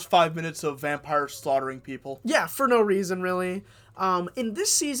that. Here's 5 minutes of vampires slaughtering people. Yeah, for no reason, really. In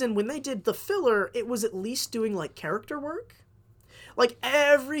this season, when they did the filler, it was at least doing, like, character work. Like,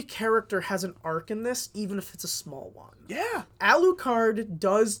 every character has an arc in this, even if it's a small one. Yeah. Alucard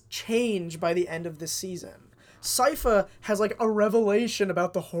does change by the end of this season. Sypha has, like, a revelation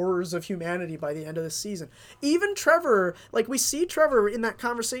about the horrors of humanity by the end of this season. Even Trevor, like, we see Trevor in that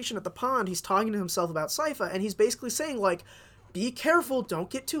conversation at the pond, he's talking to himself about Sypha, and he's basically saying, like, be careful, don't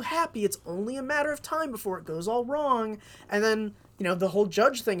get too happy, it's only a matter of time before it goes all wrong. And then, you know, the whole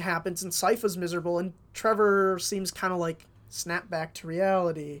judge thing happens, and Sypha's miserable, and Trevor seems kind of like, snap back to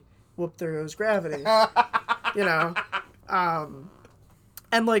reality. Whoop, there goes gravity. You know?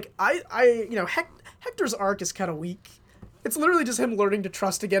 And, like, I you know, Hector's arc is kind of weak. It's literally just him learning to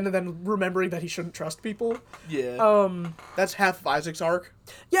trust again and then remembering that he shouldn't trust people. Yeah. That's half of Isaac's arc.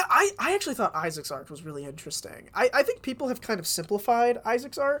 Yeah, I actually thought Isaac's arc was really interesting. I think people have kind of simplified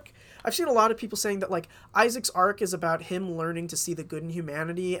Isaac's arc. I've seen a lot of people saying that, like, Isaac's arc is about him learning to see the good in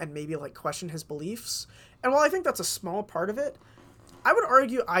humanity and maybe, like, question his beliefs. And while I think that's a small part of it, I would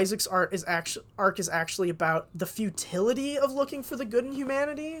argue Isaac's arc is actually about the futility of looking for the good in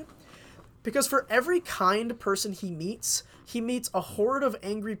humanity. Because for every kind person he meets a horde of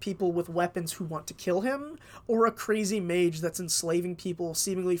angry people with weapons who want to kill him, or a crazy mage that's enslaving people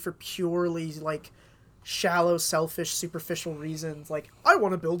seemingly for purely, like, shallow, selfish, superficial reasons. Like, I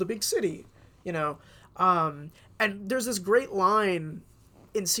want to build a big city, you know? And there's this great line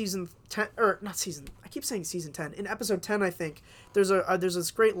in season 10, or not season, I keep saying season 10, in episode 10, I think, there's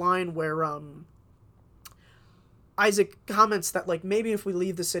this great line where, Isaac comments that, like, maybe if we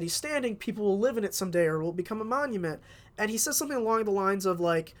leave the city standing, people will live in it someday or it will become a monument. And he says something along the lines of,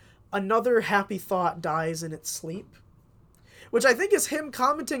 like, another happy thought dies in its sleep. Which I think is him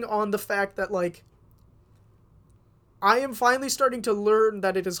commenting on the fact that, like, I am finally starting to learn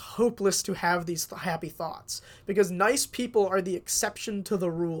that it is hopeless to have these happy thoughts. Because nice people are the exception to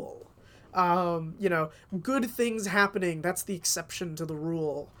the rule. You know, good things happening, that's the exception to the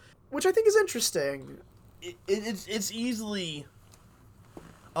rule. Which I think is interesting. It's easily,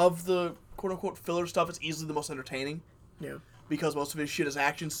 of the quote-unquote filler stuff, it's easily the most entertaining. Yeah. Because most of his shit is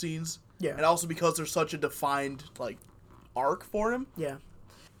action scenes. Yeah. And also because there's such a defined, like, arc for him. Yeah.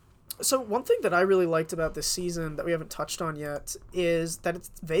 So one thing that I really liked about this season that we haven't touched on yet is that it's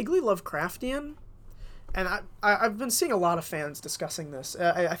vaguely Lovecraftian. And I've been seeing a lot of fans discussing this.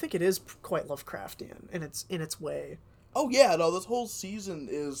 I think it is quite Lovecraftian in its way. Oh yeah, no, this whole season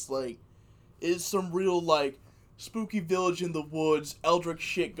is some real like spooky village in the woods, eldritch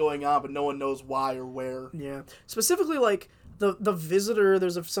shit going on, but no one knows why or where. Yeah, specifically like the visitor.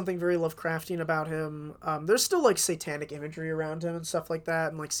 There's something very Lovecraftian about him. There's still like satanic imagery around him and stuff like that,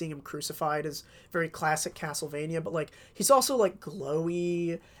 and like seeing him crucified is very classic Castlevania. But like he's also like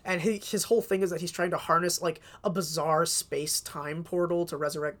glowy, and his whole thing is that he's trying to harness like a bizarre space time portal to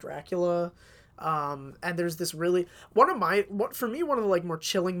resurrect Dracula. And there's this really one of the like more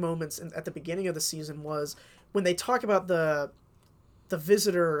chilling moments at the beginning of the season was when they talk about the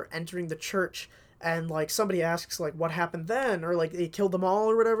visitor entering the church, and like somebody asks like what happened then, or like they killed them all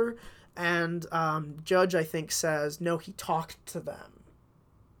or whatever, and Judge I think says no, he talked to them,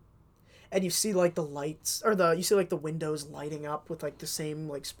 and you see like the lights or you see like the windows lighting up with like the same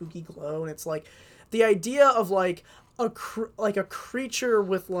like spooky glow, and it's like the idea of like a creature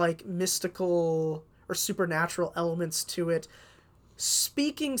with like mystical or supernatural elements to it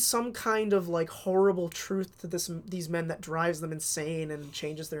speaking some kind of like horrible truth to these men that drives them insane and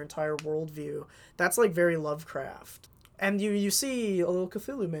changes their entire worldview. That's like very Lovecraft. And you see a little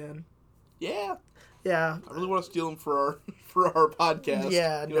Cthulhu man. Yeah. Yeah. I really want to steal him for our podcast.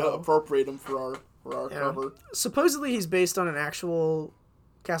 Yeah, appropriate him for our cover. Supposedly he's based on an actual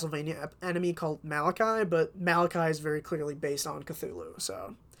Castlevania enemy called Malachi, but Malachi is very clearly based on Cthulhu,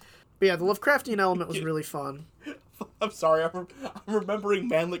 so. But yeah, the Lovecraftian element was really fun. I'm sorry, I'm remembering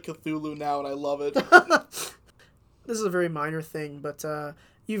Manlet Cthulhu now, and I love it. This is a very minor thing, but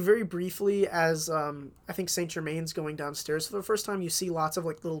you very briefly, as I think Saint Germain's going downstairs for the first time, you see lots of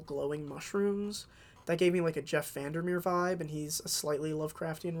like little glowing mushrooms. That gave me like a Jeff Vandermeer vibe, and he's a slightly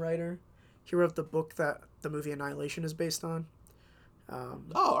Lovecraftian writer. He wrote the book that the movie Annihilation is based on.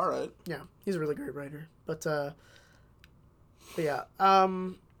 All right. Yeah, he's a really great writer. But yeah,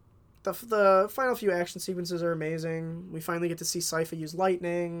 the final few action sequences are amazing. We finally get to see Sypha use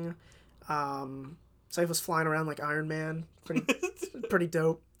lightning. Sypha's flying around like Iron Man. Pretty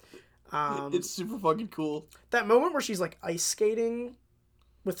dope. It's super fucking cool. That moment where she's like ice skating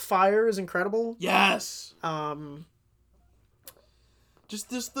with fire is incredible. Yes. Just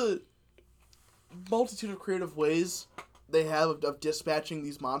the multitude of creative ways they have of dispatching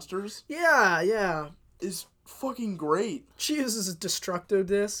these monsters. Yeah. Is fucking great. She uses a destructo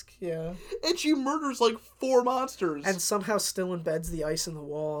disc, yeah. And she murders like 4 monsters. And somehow still embeds the ice in the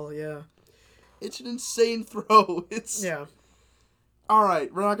wall, yeah. It's an insane throw. Yeah.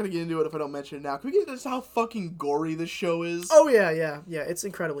 Alright, we're not gonna get into it if I don't mention it now. Can we get into how fucking gory this show is? Oh, yeah, it's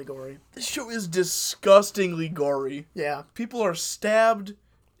incredibly gory. This show is disgustingly gory. Yeah. People are stabbed,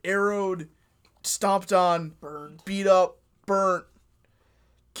 arrowed, stomped on, burned, beat up, burnt,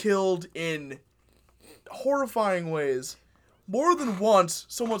 killed in horrifying ways. More than once,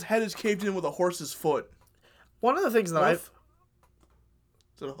 someone's head is caved in with a horse's foot. One of the things that Is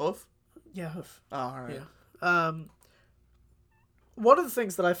it a hoof? Yeah, hoof. Oh, alright. Yeah. One of the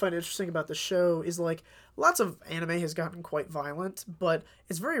things that I find interesting about the show is, like, lots of anime has gotten quite violent, but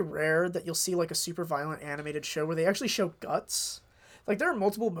it's very rare that you'll see, like, a super violent animated show where they actually show guts. Like, there are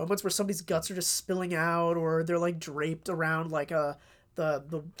multiple moments where somebody's guts are just spilling out, or they're, like, draped around, like,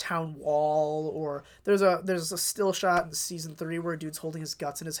 the town wall, or there's a still shot in season 3 where a dude's holding his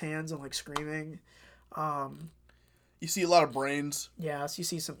guts in his hands and, like, screaming. You see a lot of brains. Yeah, so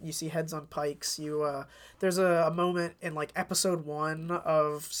you see heads on pikes. There's a moment in like episode 1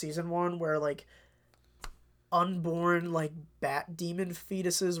 of season 1 where like unborn like bat demon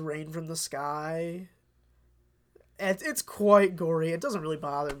fetuses rain from the sky. It's quite gory. It doesn't really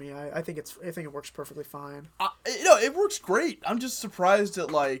bother me. I think it works perfectly fine. It works great. I'm just surprised that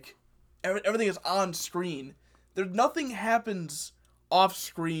like everything is on screen. Nothing happens off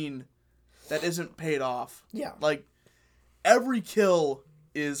screen that isn't paid off. Yeah. Like every kill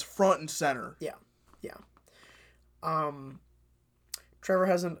is front and center. Yeah. Trevor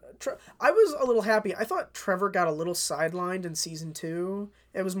hasn't... I was a little happy. I thought Trevor got a little sidelined in season 2.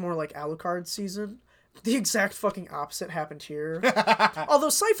 It was more like Alucard's season. The exact fucking opposite happened here. Although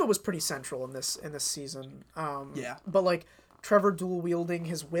Sypha was pretty central in this season. Yeah. But like Trevor dual wielding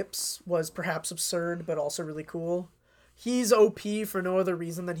his whips was perhaps absurd, but also really cool. He's OP for no other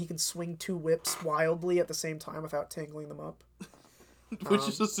reason than he can swing 2 whips wildly at the same time without tangling them up. Which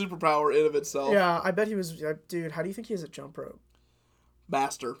is a superpower in of itself. Yeah, I bet he was... Dude, how do you think he has a jump rope?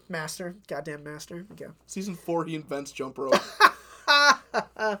 Master. Goddamn master. Okay. Season 4, he invents jump rope.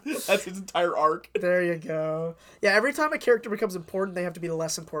 That's his entire arc. There you go. Yeah, every time a character becomes important, they have to be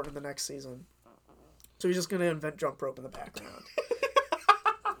less important in the next season. So he's just going to invent jump rope in the background.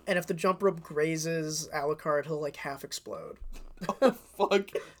 And if the jump rope grazes Alucard, he'll like half explode. Oh,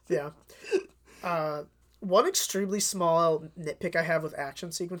 fuck. Yeah. One extremely small nitpick I have with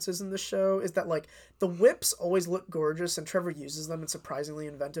action sequences in this show is that, like, the whips always look gorgeous and Trevor uses them in surprisingly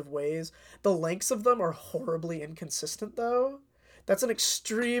inventive ways. The lengths of them are horribly inconsistent, though. That's an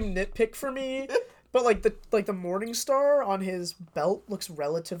extreme nitpick for me. But, like, the Morning Star on his belt looks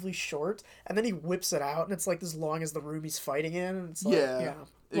relatively short, and then he whips it out, and it's, like, as long as the room he's fighting in, and it's like,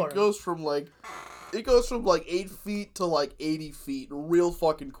 It goes from, like, 8 feet to, like, 80 feet real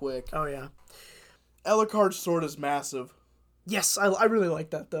fucking quick. Oh, yeah. Alucard's sword is massive. Yes, I really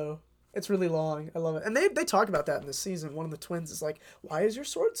like that, though. It's really long. I love it. And they talk about that in this season. One of the twins is like, why is your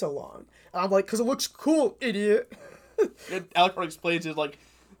sword so long? And I'm like, because it looks cool, idiot. And Alucard explains it, like,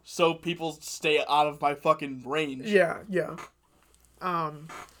 so people stay out of my fucking range. Yeah.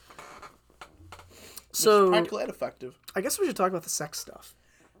 So practical and effective. I guess we should talk about the sex stuff.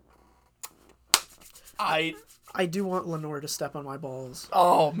 I do want Lenore to step on my balls.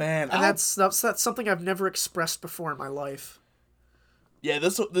 Oh, man. And that's something I've never expressed before in my life. Yeah,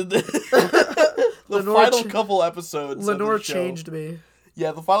 the final couple episodes Lenore of the show, changed me.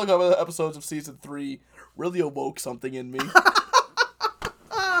 Yeah, the final couple episodes of season 3 really awoke something in me.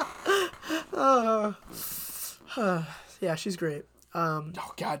 Yeah, she's great. Oh,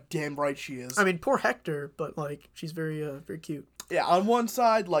 god damn right she is. I mean, poor Hector, but, like, she's very cute. Yeah, on one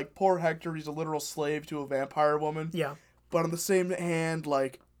side, like, poor Hector, he's a literal slave to a vampire woman. Yeah. But on the same hand,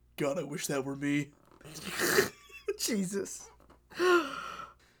 like, God, I wish that were me. Jesus.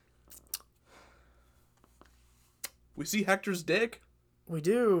 We see Hector's dick. We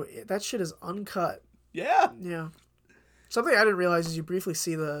do. That shit is uncut. Yeah. Yeah. Something I didn't realize is you briefly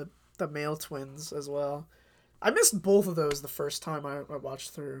see the male twins as well. I missed both of those the first time I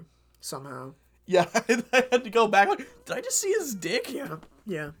watched through, somehow. Yeah, I had to go back. Like, did I just see his dick?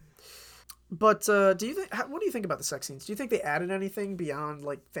 Yeah. But what do you think about the sex scenes? Do you think they added anything beyond,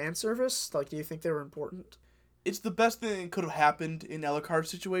 like, fan service? Like, do you think they were important? It's the best thing that could have happened in Alucard's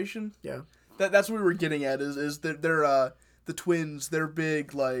situation. Yeah. That's what we were getting at. Is that they're the twins? Their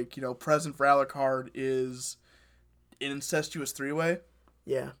big, like, present for Alucard is an incestuous 3-way.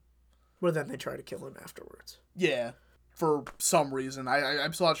 Yeah. Well, then they try to kill him afterwards. Yeah, for some reason.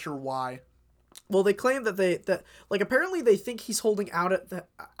 I'm still not sure why. Well, they claim that apparently they think he's holding out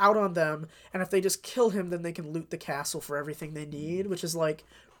on them, and if they just kill him, then they can loot the castle for everything they need, which is, like,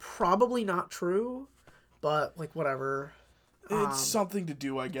 probably not true, but, like, whatever. It's something to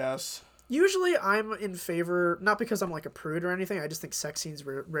do, I guess. Usually I'm in favor, not because I'm, like, a prude or anything, I just think sex scenes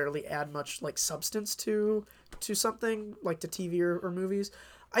rarely add much, like, substance to something, like to TV or movies.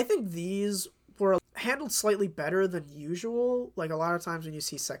 I think these were handled slightly better than usual. Like, a lot of times when you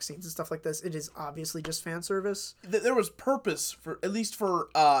see sex scenes and stuff like this, it is obviously just fan service. There was purpose, at least for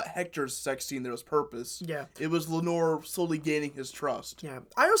Hector's sex scene, there was purpose. Yeah. It was Lenore slowly gaining his trust. Yeah.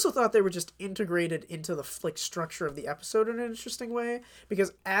 I also thought they were just integrated into the, like, structure of the episode in an interesting way,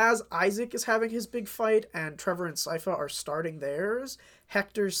 because as Isaac is having his big fight and Trevor and Sypha are starting theirs,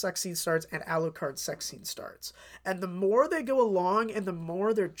 Hector's sex scene starts and Alucard's sex scene starts. And the more they go along and the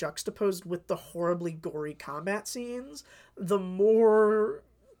more they're juxtaposed with the horribly gory combat scenes, the more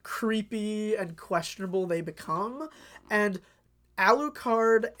creepy and questionable they become. And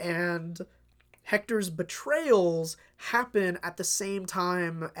Alucard and Hector's betrayals happen at the same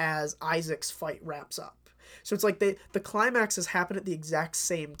time as Isaac's fight wraps up. So it's like the climaxes happen at the exact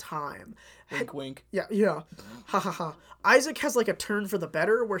same time. Wink, wink. Yeah. Ha ha ha. Isaac has, like, a turn for the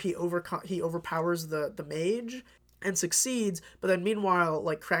better where he overpowers the mage and succeeds, but then meanwhile,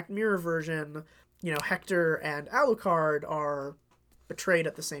 like, Cracked Mirror version, Hector and Alucard are betrayed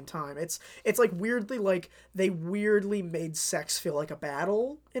at the same time. It's like weirdly, like, they weirdly made sex feel like a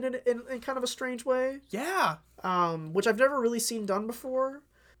battle in kind of a strange way. Yeah. Which I've never really seen done before.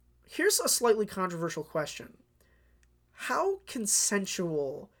 Here's a slightly controversial question. How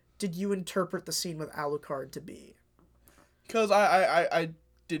consensual did you interpret the scene with Alucard to be? Because I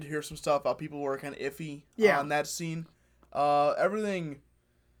did hear some stuff about people were kind of iffy on that scene. Everything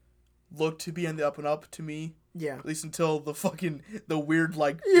looked to be on the up and up to me. Yeah. At least until the weird,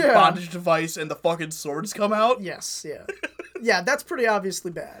 like, bondage device and the fucking swords come out. Yes, yeah. Yeah, that's pretty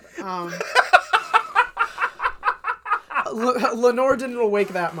obviously bad. Lenore didn't awake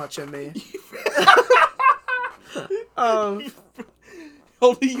that much in me.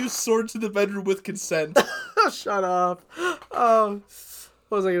 Only use swords in the bedroom with consent. Shut up. What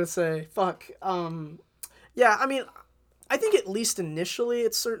was I gonna say? Fuck. Yeah, I mean, I think at least initially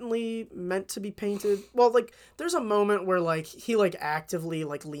it's certainly meant to be painted. Well, like, there's a moment where, like, he, like, actively,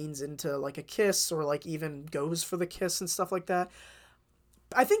 like, leans into, like, a kiss or, like, even goes for the kiss and stuff like that.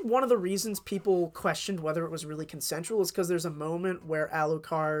 I think one of the reasons people questioned whether it was really consensual is because there's a moment where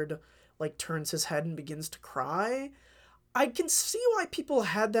Alucard, like, turns his head and begins to cry. I can see why people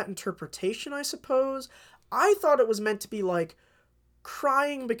had that interpretation, I suppose. I thought it was meant to be, like,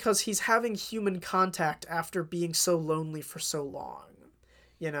 crying because he's having human contact after being so lonely for so long.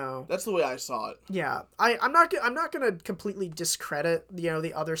 You know, That's the way I saw it. yeah. I'm not gonna completely discredit, you know,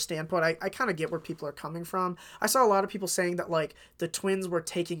 the other standpoint. I kind of get where people are coming from. I saw a lot of people saying that, like, the twins were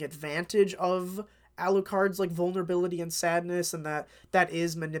taking advantage of Alucard's, like, vulnerability and sadness, and that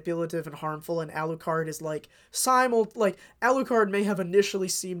is manipulative and harmful, and Alucard is, like, Alucard may have initially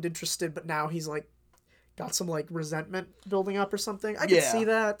seemed interested, but now he's, like, got some, like, resentment building up or something. I can see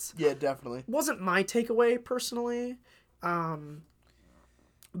that. Yeah, definitely. Wasn't my takeaway, personally.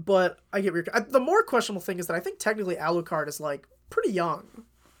 But I get the more questionable thing is that I think technically Alucard is, like, pretty young.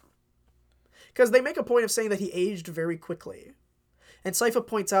 Because they make a point of saying that he aged very quickly. And Sypha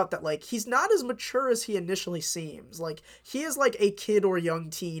points out that, like, he's not as mature as he initially seems. Like, he is, like, a kid or young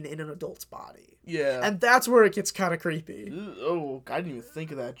teen in an adult's body. Yeah. And that's where it gets kind of creepy. Oh, I didn't even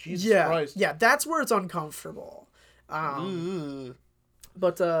think of that. Jesus Yeah, Christ. yeah, that's where it's uncomfortable. But,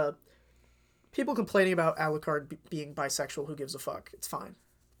 people complaining about Alucard being bisexual, who gives a fuck? It's fine.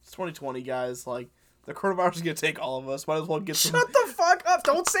 It's 2020, guys. Like, the coronavirus is gonna take all of us. Might as well get some. Shut the fuck up!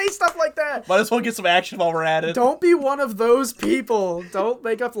 Don't say stuff like that! Might as well get some action while we're at it. Don't be one of those people. Don't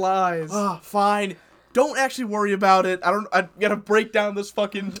make up lies. Fine. Don't actually worry about it. I gotta break down this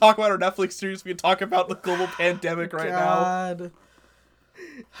fucking talk about our Netflix series. We can talk about the global pandemic right God.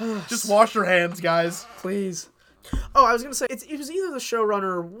 now. Just wash your hands, guys. Please. Oh, I was going to say, it was either the showrunner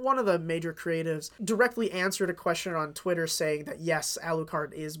or one of the major creatives directly answered a question on Twitter saying that, yes,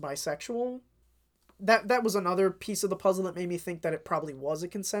 Alucard is bisexual. That was another piece of the puzzle that made me think that it probably was a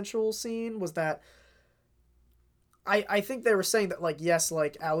consensual scene, was that I think they were saying that, like, yes,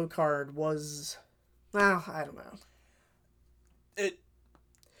 like, Alucard was... Well, I don't know. It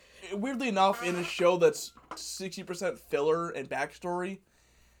weirdly enough, in a show that's 60% filler and backstory,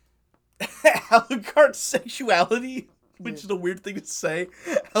 Alucard's sexuality, which is a weird thing to say,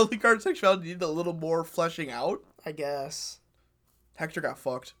 Alucard's sexuality needed a little more fleshing out. I guess. Hector got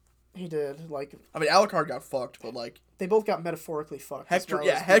fucked. He did. Like, I mean, Alucard got fucked, but, like... They both got metaphorically fucked. Hector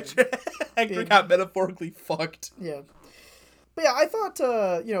got metaphorically fucked. Yeah. But yeah, I thought,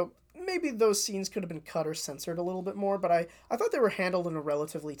 you know, maybe those scenes could have been cut or censored a little bit more, but I thought they were handled in a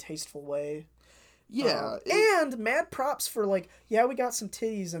relatively tasteful way. Yeah. And mad props for, like, yeah, we got some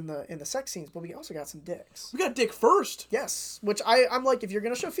titties in the sex scenes, but we also got some dicks. We got dick first. Yes. Which I'm like, if you're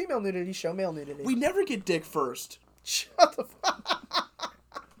going to show female nudity, show male nudity. We never get dick first. Shut the fuck.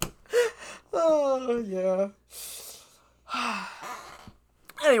 Oh, yeah.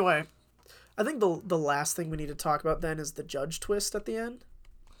 Anyway, I think the last thing we need to talk about then is the judge twist at the end.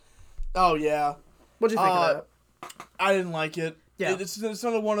 Oh, yeah. What'd you think of that? I didn't like it. Yeah. It's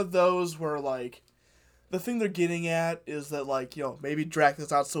another one of those where, like, the thing they're getting at is that, like, you know, maybe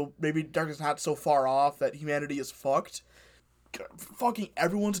darkness not so far off that humanity is fucked. Fucking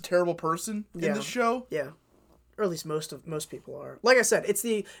everyone's a terrible person in this show. Yeah. Or at least most people are. Like I said, it's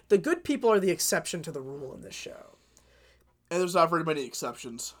the good people are the exception to the rule in this show. And there's not very many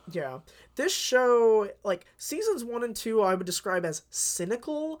exceptions. Yeah. This show, like, seasons 1 and 2 I would describe as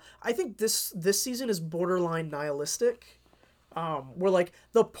cynical. I think this season is borderline nihilistic. Where, like,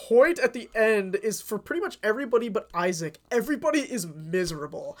 the point at the end is for pretty much everybody but Isaac. Everybody is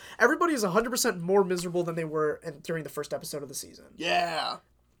miserable. Everybody is 100% more miserable than they were during the first episode of the season. Yeah.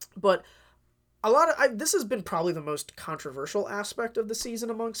 But this has been probably the most controversial aspect of the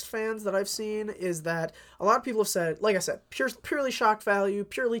season amongst fans that I've seen, is that a lot of people have said, like I said, purely shock value,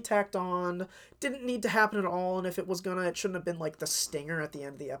 purely tacked on, didn't need to happen at all, and if it was gonna, it shouldn't have been, like, the stinger at the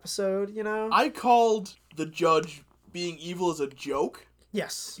end of the episode, you know? I called the judge being evil as a joke.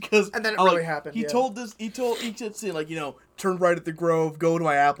 Yes. And then it really happened. He said, saying, like, you know, turn right at the grove, go to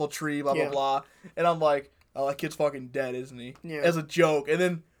my apple tree, blah, blah, blah. And I'm like, oh, that kid's fucking dead, isn't he? Yeah. As a joke. And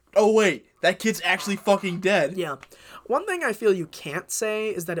then, oh, wait, that kid's actually fucking dead. Yeah. One thing I feel you can't say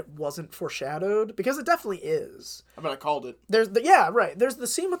is that it wasn't foreshadowed, because it definitely is. I mean, I called it. There's the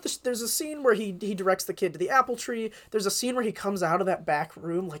scene there's a scene where he directs the kid to the apple tree. There's a scene where he comes out of that back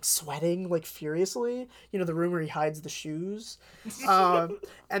room, like, sweating, like, furiously. You know, the room where he hides the shoes. And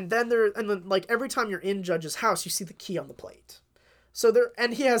then like, every time you're in Judge's house, you see the key on the plate.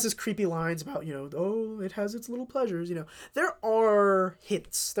 And he has his creepy lines about, you know, oh, it has its little pleasures, you know. There are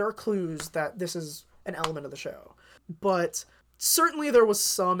hints, there are clues that this is an element of the show. But certainly there was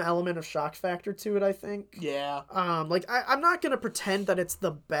some element of shock factor to it, I think. Yeah. Like I'm not gonna pretend that it's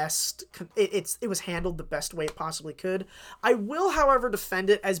the best. It was handled the best way it possibly could. I will, however, defend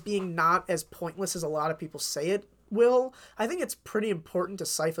it as being not as pointless as a lot of people say it will. I think it's pretty important to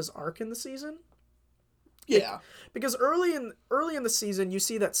Sypha's arc in the season. Yeah. Because early in the season, you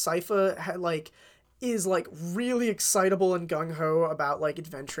see that Sypha is like really excitable and gung ho about like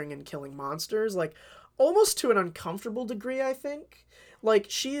adventuring and killing monsters, like almost to an uncomfortable degree, I think. Like,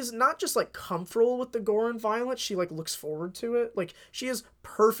 she's not just like comfortable with the gore and violence, she like looks forward to it. Like, she is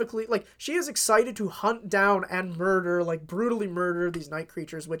excited to hunt down and murder, like brutally murder these night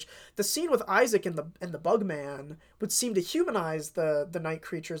creatures, which the scene with Isaac and the Bugman would seem to humanize the night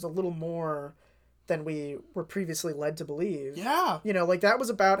creatures a little more than we were previously led to believe. Yeah. You know, like that was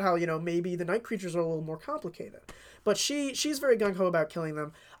about how, you know, maybe the night creatures are a little more complicated. But she's very gung-ho about killing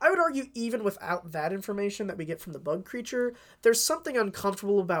them. I would argue even without that information that we get from the bug creature, there's something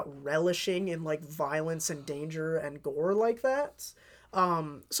uncomfortable about relishing in like violence and danger and gore like that.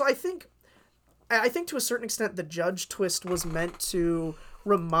 So I think to a certain extent the Judge twist was meant to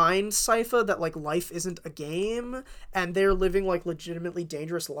remind Sypha that like life isn't a game and they're living like legitimately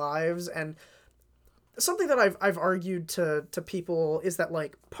dangerous lives. And something that I've argued to people is that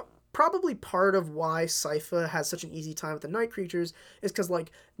like probably part of why Sypha has such an easy time with the night creatures is because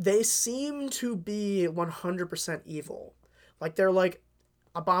like they seem to be 100% evil. Like they're like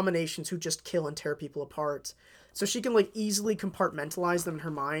abominations who just kill and tear people apart. So she can like easily compartmentalize them in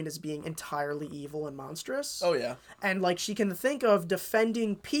her mind as being entirely evil and monstrous. Oh yeah. And like she can think of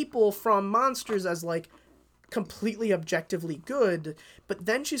defending people from monsters as like completely objectively good, but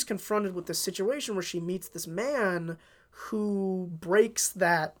then she's confronted with this situation where she meets this man who breaks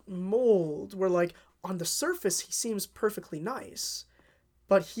that mold, where like on the surface he seems perfectly nice,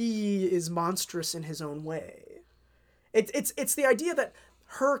 but he is monstrous in his own way. It's the idea that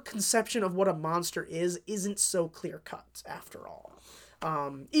her conception of what a monster isn't so clear cut after all.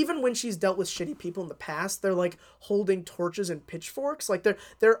 Even when she's dealt with shitty people in the past, they're like holding torches and pitchforks. Like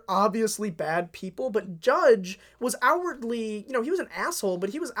they're obviously bad people, but Judge was outwardly, you know, he was an asshole,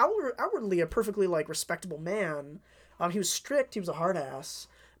 but he was outwardly a perfectly like respectable man. He was strict, he was a hard ass,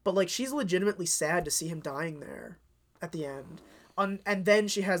 but like she's legitimately sad to see him dying there at the end. And then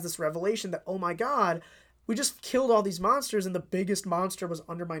she has this revelation that, oh my god, we just killed all these monsters and the biggest monster was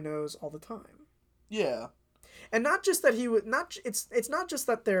under my nose all the time. Yeah. And not just that he would not. It's not just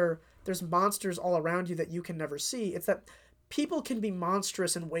that there's monsters all around you that you can never see. It's that people can be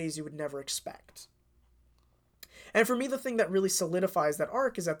monstrous in ways you would never expect. And for me, the thing that really solidifies that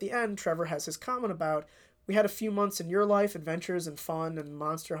arc is at the end, Trevor has his comment about, we had a few months in your life, adventures and fun and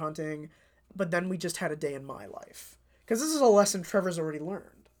monster hunting, but then we just had a day in my life. Because this is a lesson Trevor's already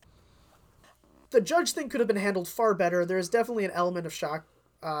learned. The Judge thing could have been handled far better. There is definitely an element of shock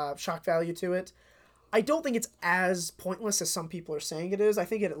value to it. I don't think it's as pointless as some people are saying it is. I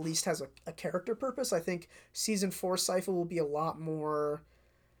think it at least has a character purpose. I think Season 4 Sypha will be a lot more,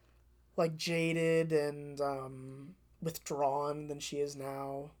 like, jaded and withdrawn than she is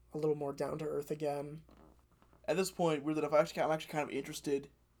now. A little more down-to-earth again. At this point, weirdly enough, I'm actually kind of interested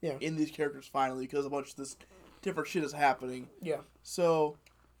in these characters finally, because a bunch of this different shit is happening. Yeah. So,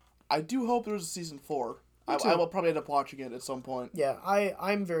 I do hope there's a Season 4. I will probably end up watching it at some point. Yeah,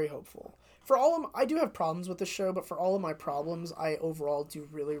 I'm very hopeful. I do have problems with the show, but for all of my problems, I overall do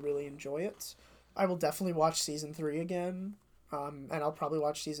really, really enjoy it. I will definitely watch Season 3 again, and I'll probably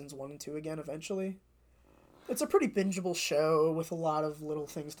watch Seasons 1 and 2 again eventually. It's a pretty bingeable show with a lot of little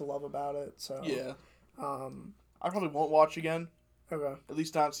things to love about it, so... Yeah. I probably won't watch again. Okay. At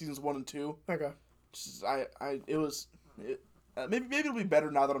least not Seasons 1 and 2. Okay. Maybe it'll be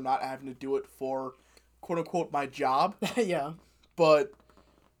better now that I'm not having to do it for, quote-unquote, my job. Yeah. But...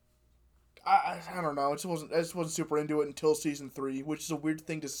 I don't know. I just wasn't super into it until Season 3, which is a weird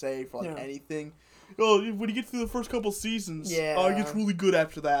thing to say for anything. Oh, when you get through the first couple seasons, it gets really good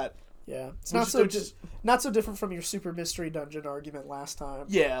after that. Yeah, it's not so different from your Super Mystery Dungeon argument last time.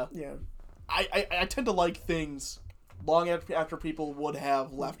 Yeah. Yeah. I tend to like things long after people would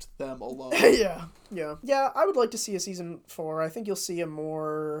have left them alone. Yeah. I would like to see a Season 4. I think you'll see a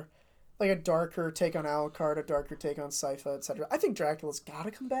more, like, a darker take on Alucard, a darker take on Sypha, etc. I think Dracula's gotta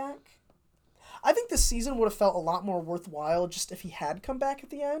come back. I think this season would have felt a lot more worthwhile just if he had come back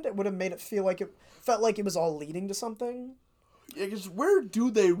at the end. It would have made it felt like it was all leading to something. Yeah, because where do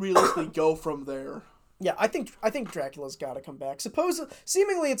they realistically go from there? Yeah, I think Dracula's got to come back.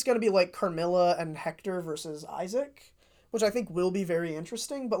 Seemingly it's going to be like Carmilla and Hector versus Isaac, which I think will be very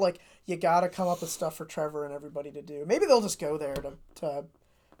interesting. But like, you got to come up with stuff for Trevor and everybody to do. Maybe they'll just go there to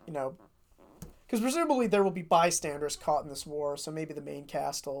because Because presumably there will be bystanders caught in this war, so maybe the main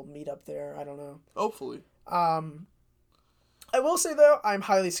cast will meet up there. I don't know. Hopefully. I will say, though, I'm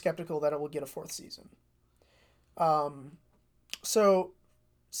highly skeptical that it will get a 4th season. So,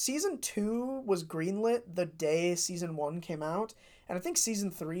 Season 2 was greenlit the day Season 1 came out, and I think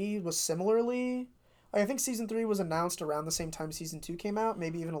Season 3 was similarly... I think Season 3 was announced around the same time Season 2 came out,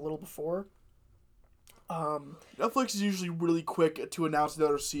 maybe even a little before. Netflix is usually really quick to announce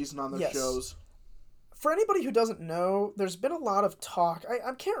another season on their shows. For anybody who doesn't know, there's been a lot of talk.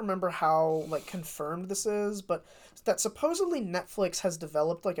 I can't remember how confirmed this is, but that supposedly Netflix has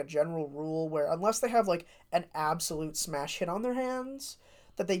developed a general rule where unless they have an absolute smash hit on their hands,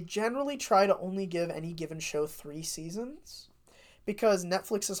 that they generally try to only give any given show 3 seasons. Because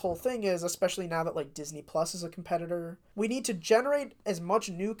Netflix's whole thing is, especially now that Disney Plus is a competitor, we need to generate as much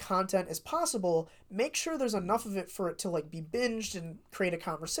new content as possible, make sure there's enough of it for it to be binged and create a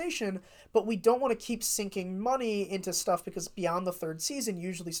conversation, but we don't want to keep sinking money into stuff because beyond the 3rd season you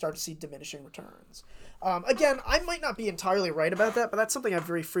usually start to see diminishing returns. Again, I might not be entirely right about that, but that's something I've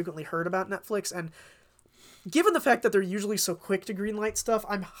very frequently heard about Netflix, and given the fact that they're usually so quick to greenlight stuff,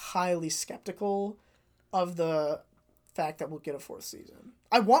 I'm highly skeptical of the fact that we'll get a 4th season.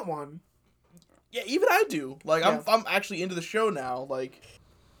 I want one. Yeah, even I do. I'm actually into the show now.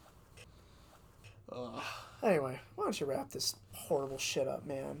 Anyway, why don't you wrap this horrible shit up,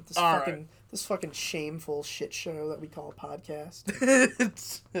 man? This fucking shameful shit show that we call a podcast.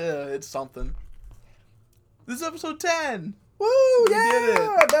 It's something. This is episode 10. Woo! We did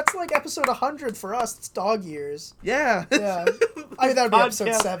it. That's episode 100 for us. It's dog years. Yeah. Yeah. I mean, that would be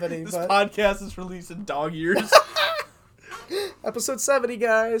episode 70. This podcast is released in dog years. Episode 70,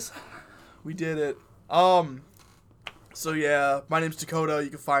 guys. We did it. So yeah, my name's Dakota. You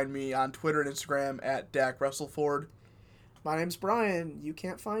can find me on Twitter and Instagram at DakWrestleford. My name's Brian. You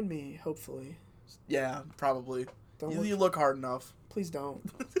can't find me, hopefully. Yeah, probably. Don't You look hard enough. Please don't.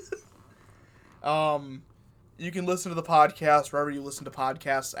 You can listen to the podcast wherever you listen to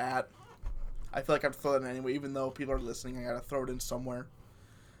podcasts at. I feel like I'm throwing it anyway, even though people are listening, I gotta throw it in somewhere.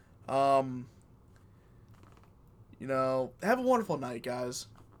 Have a wonderful night, guys.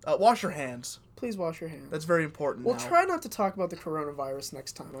 Wash your hands. Please wash your hands. That's very important. We'll try not to talk about the coronavirus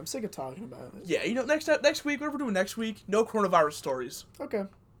next time. I'm sick of talking about it. Yeah, next week, whatever we're doing next week, no coronavirus stories. Okay.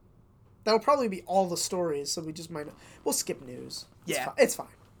 That'll probably be all the stories, so we just might... We'll skip news. Yeah. It's fine.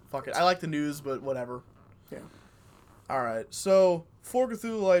 Fuck it. I like the news, but whatever. Yeah. Alright, so, for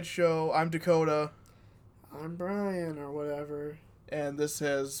Cthulhu Light Show, I'm Dakota. I'm Brian, or whatever. And this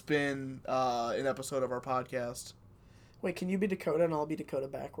has been an episode of our podcast. Wait, can you be Dakota and I'll be Dakota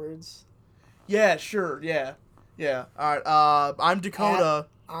backwards? Yeah, sure, yeah. Yeah, alright, I'm Dakota.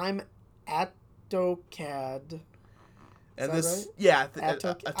 I'm Atocad. And this, right? yeah,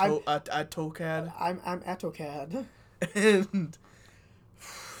 Atocad. I'm Atocad. And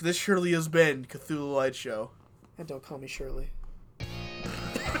this surely has been Cthulhu Light Show. And don't call me Shirley.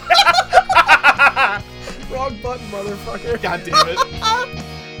 Wrong button, motherfucker. God damn it.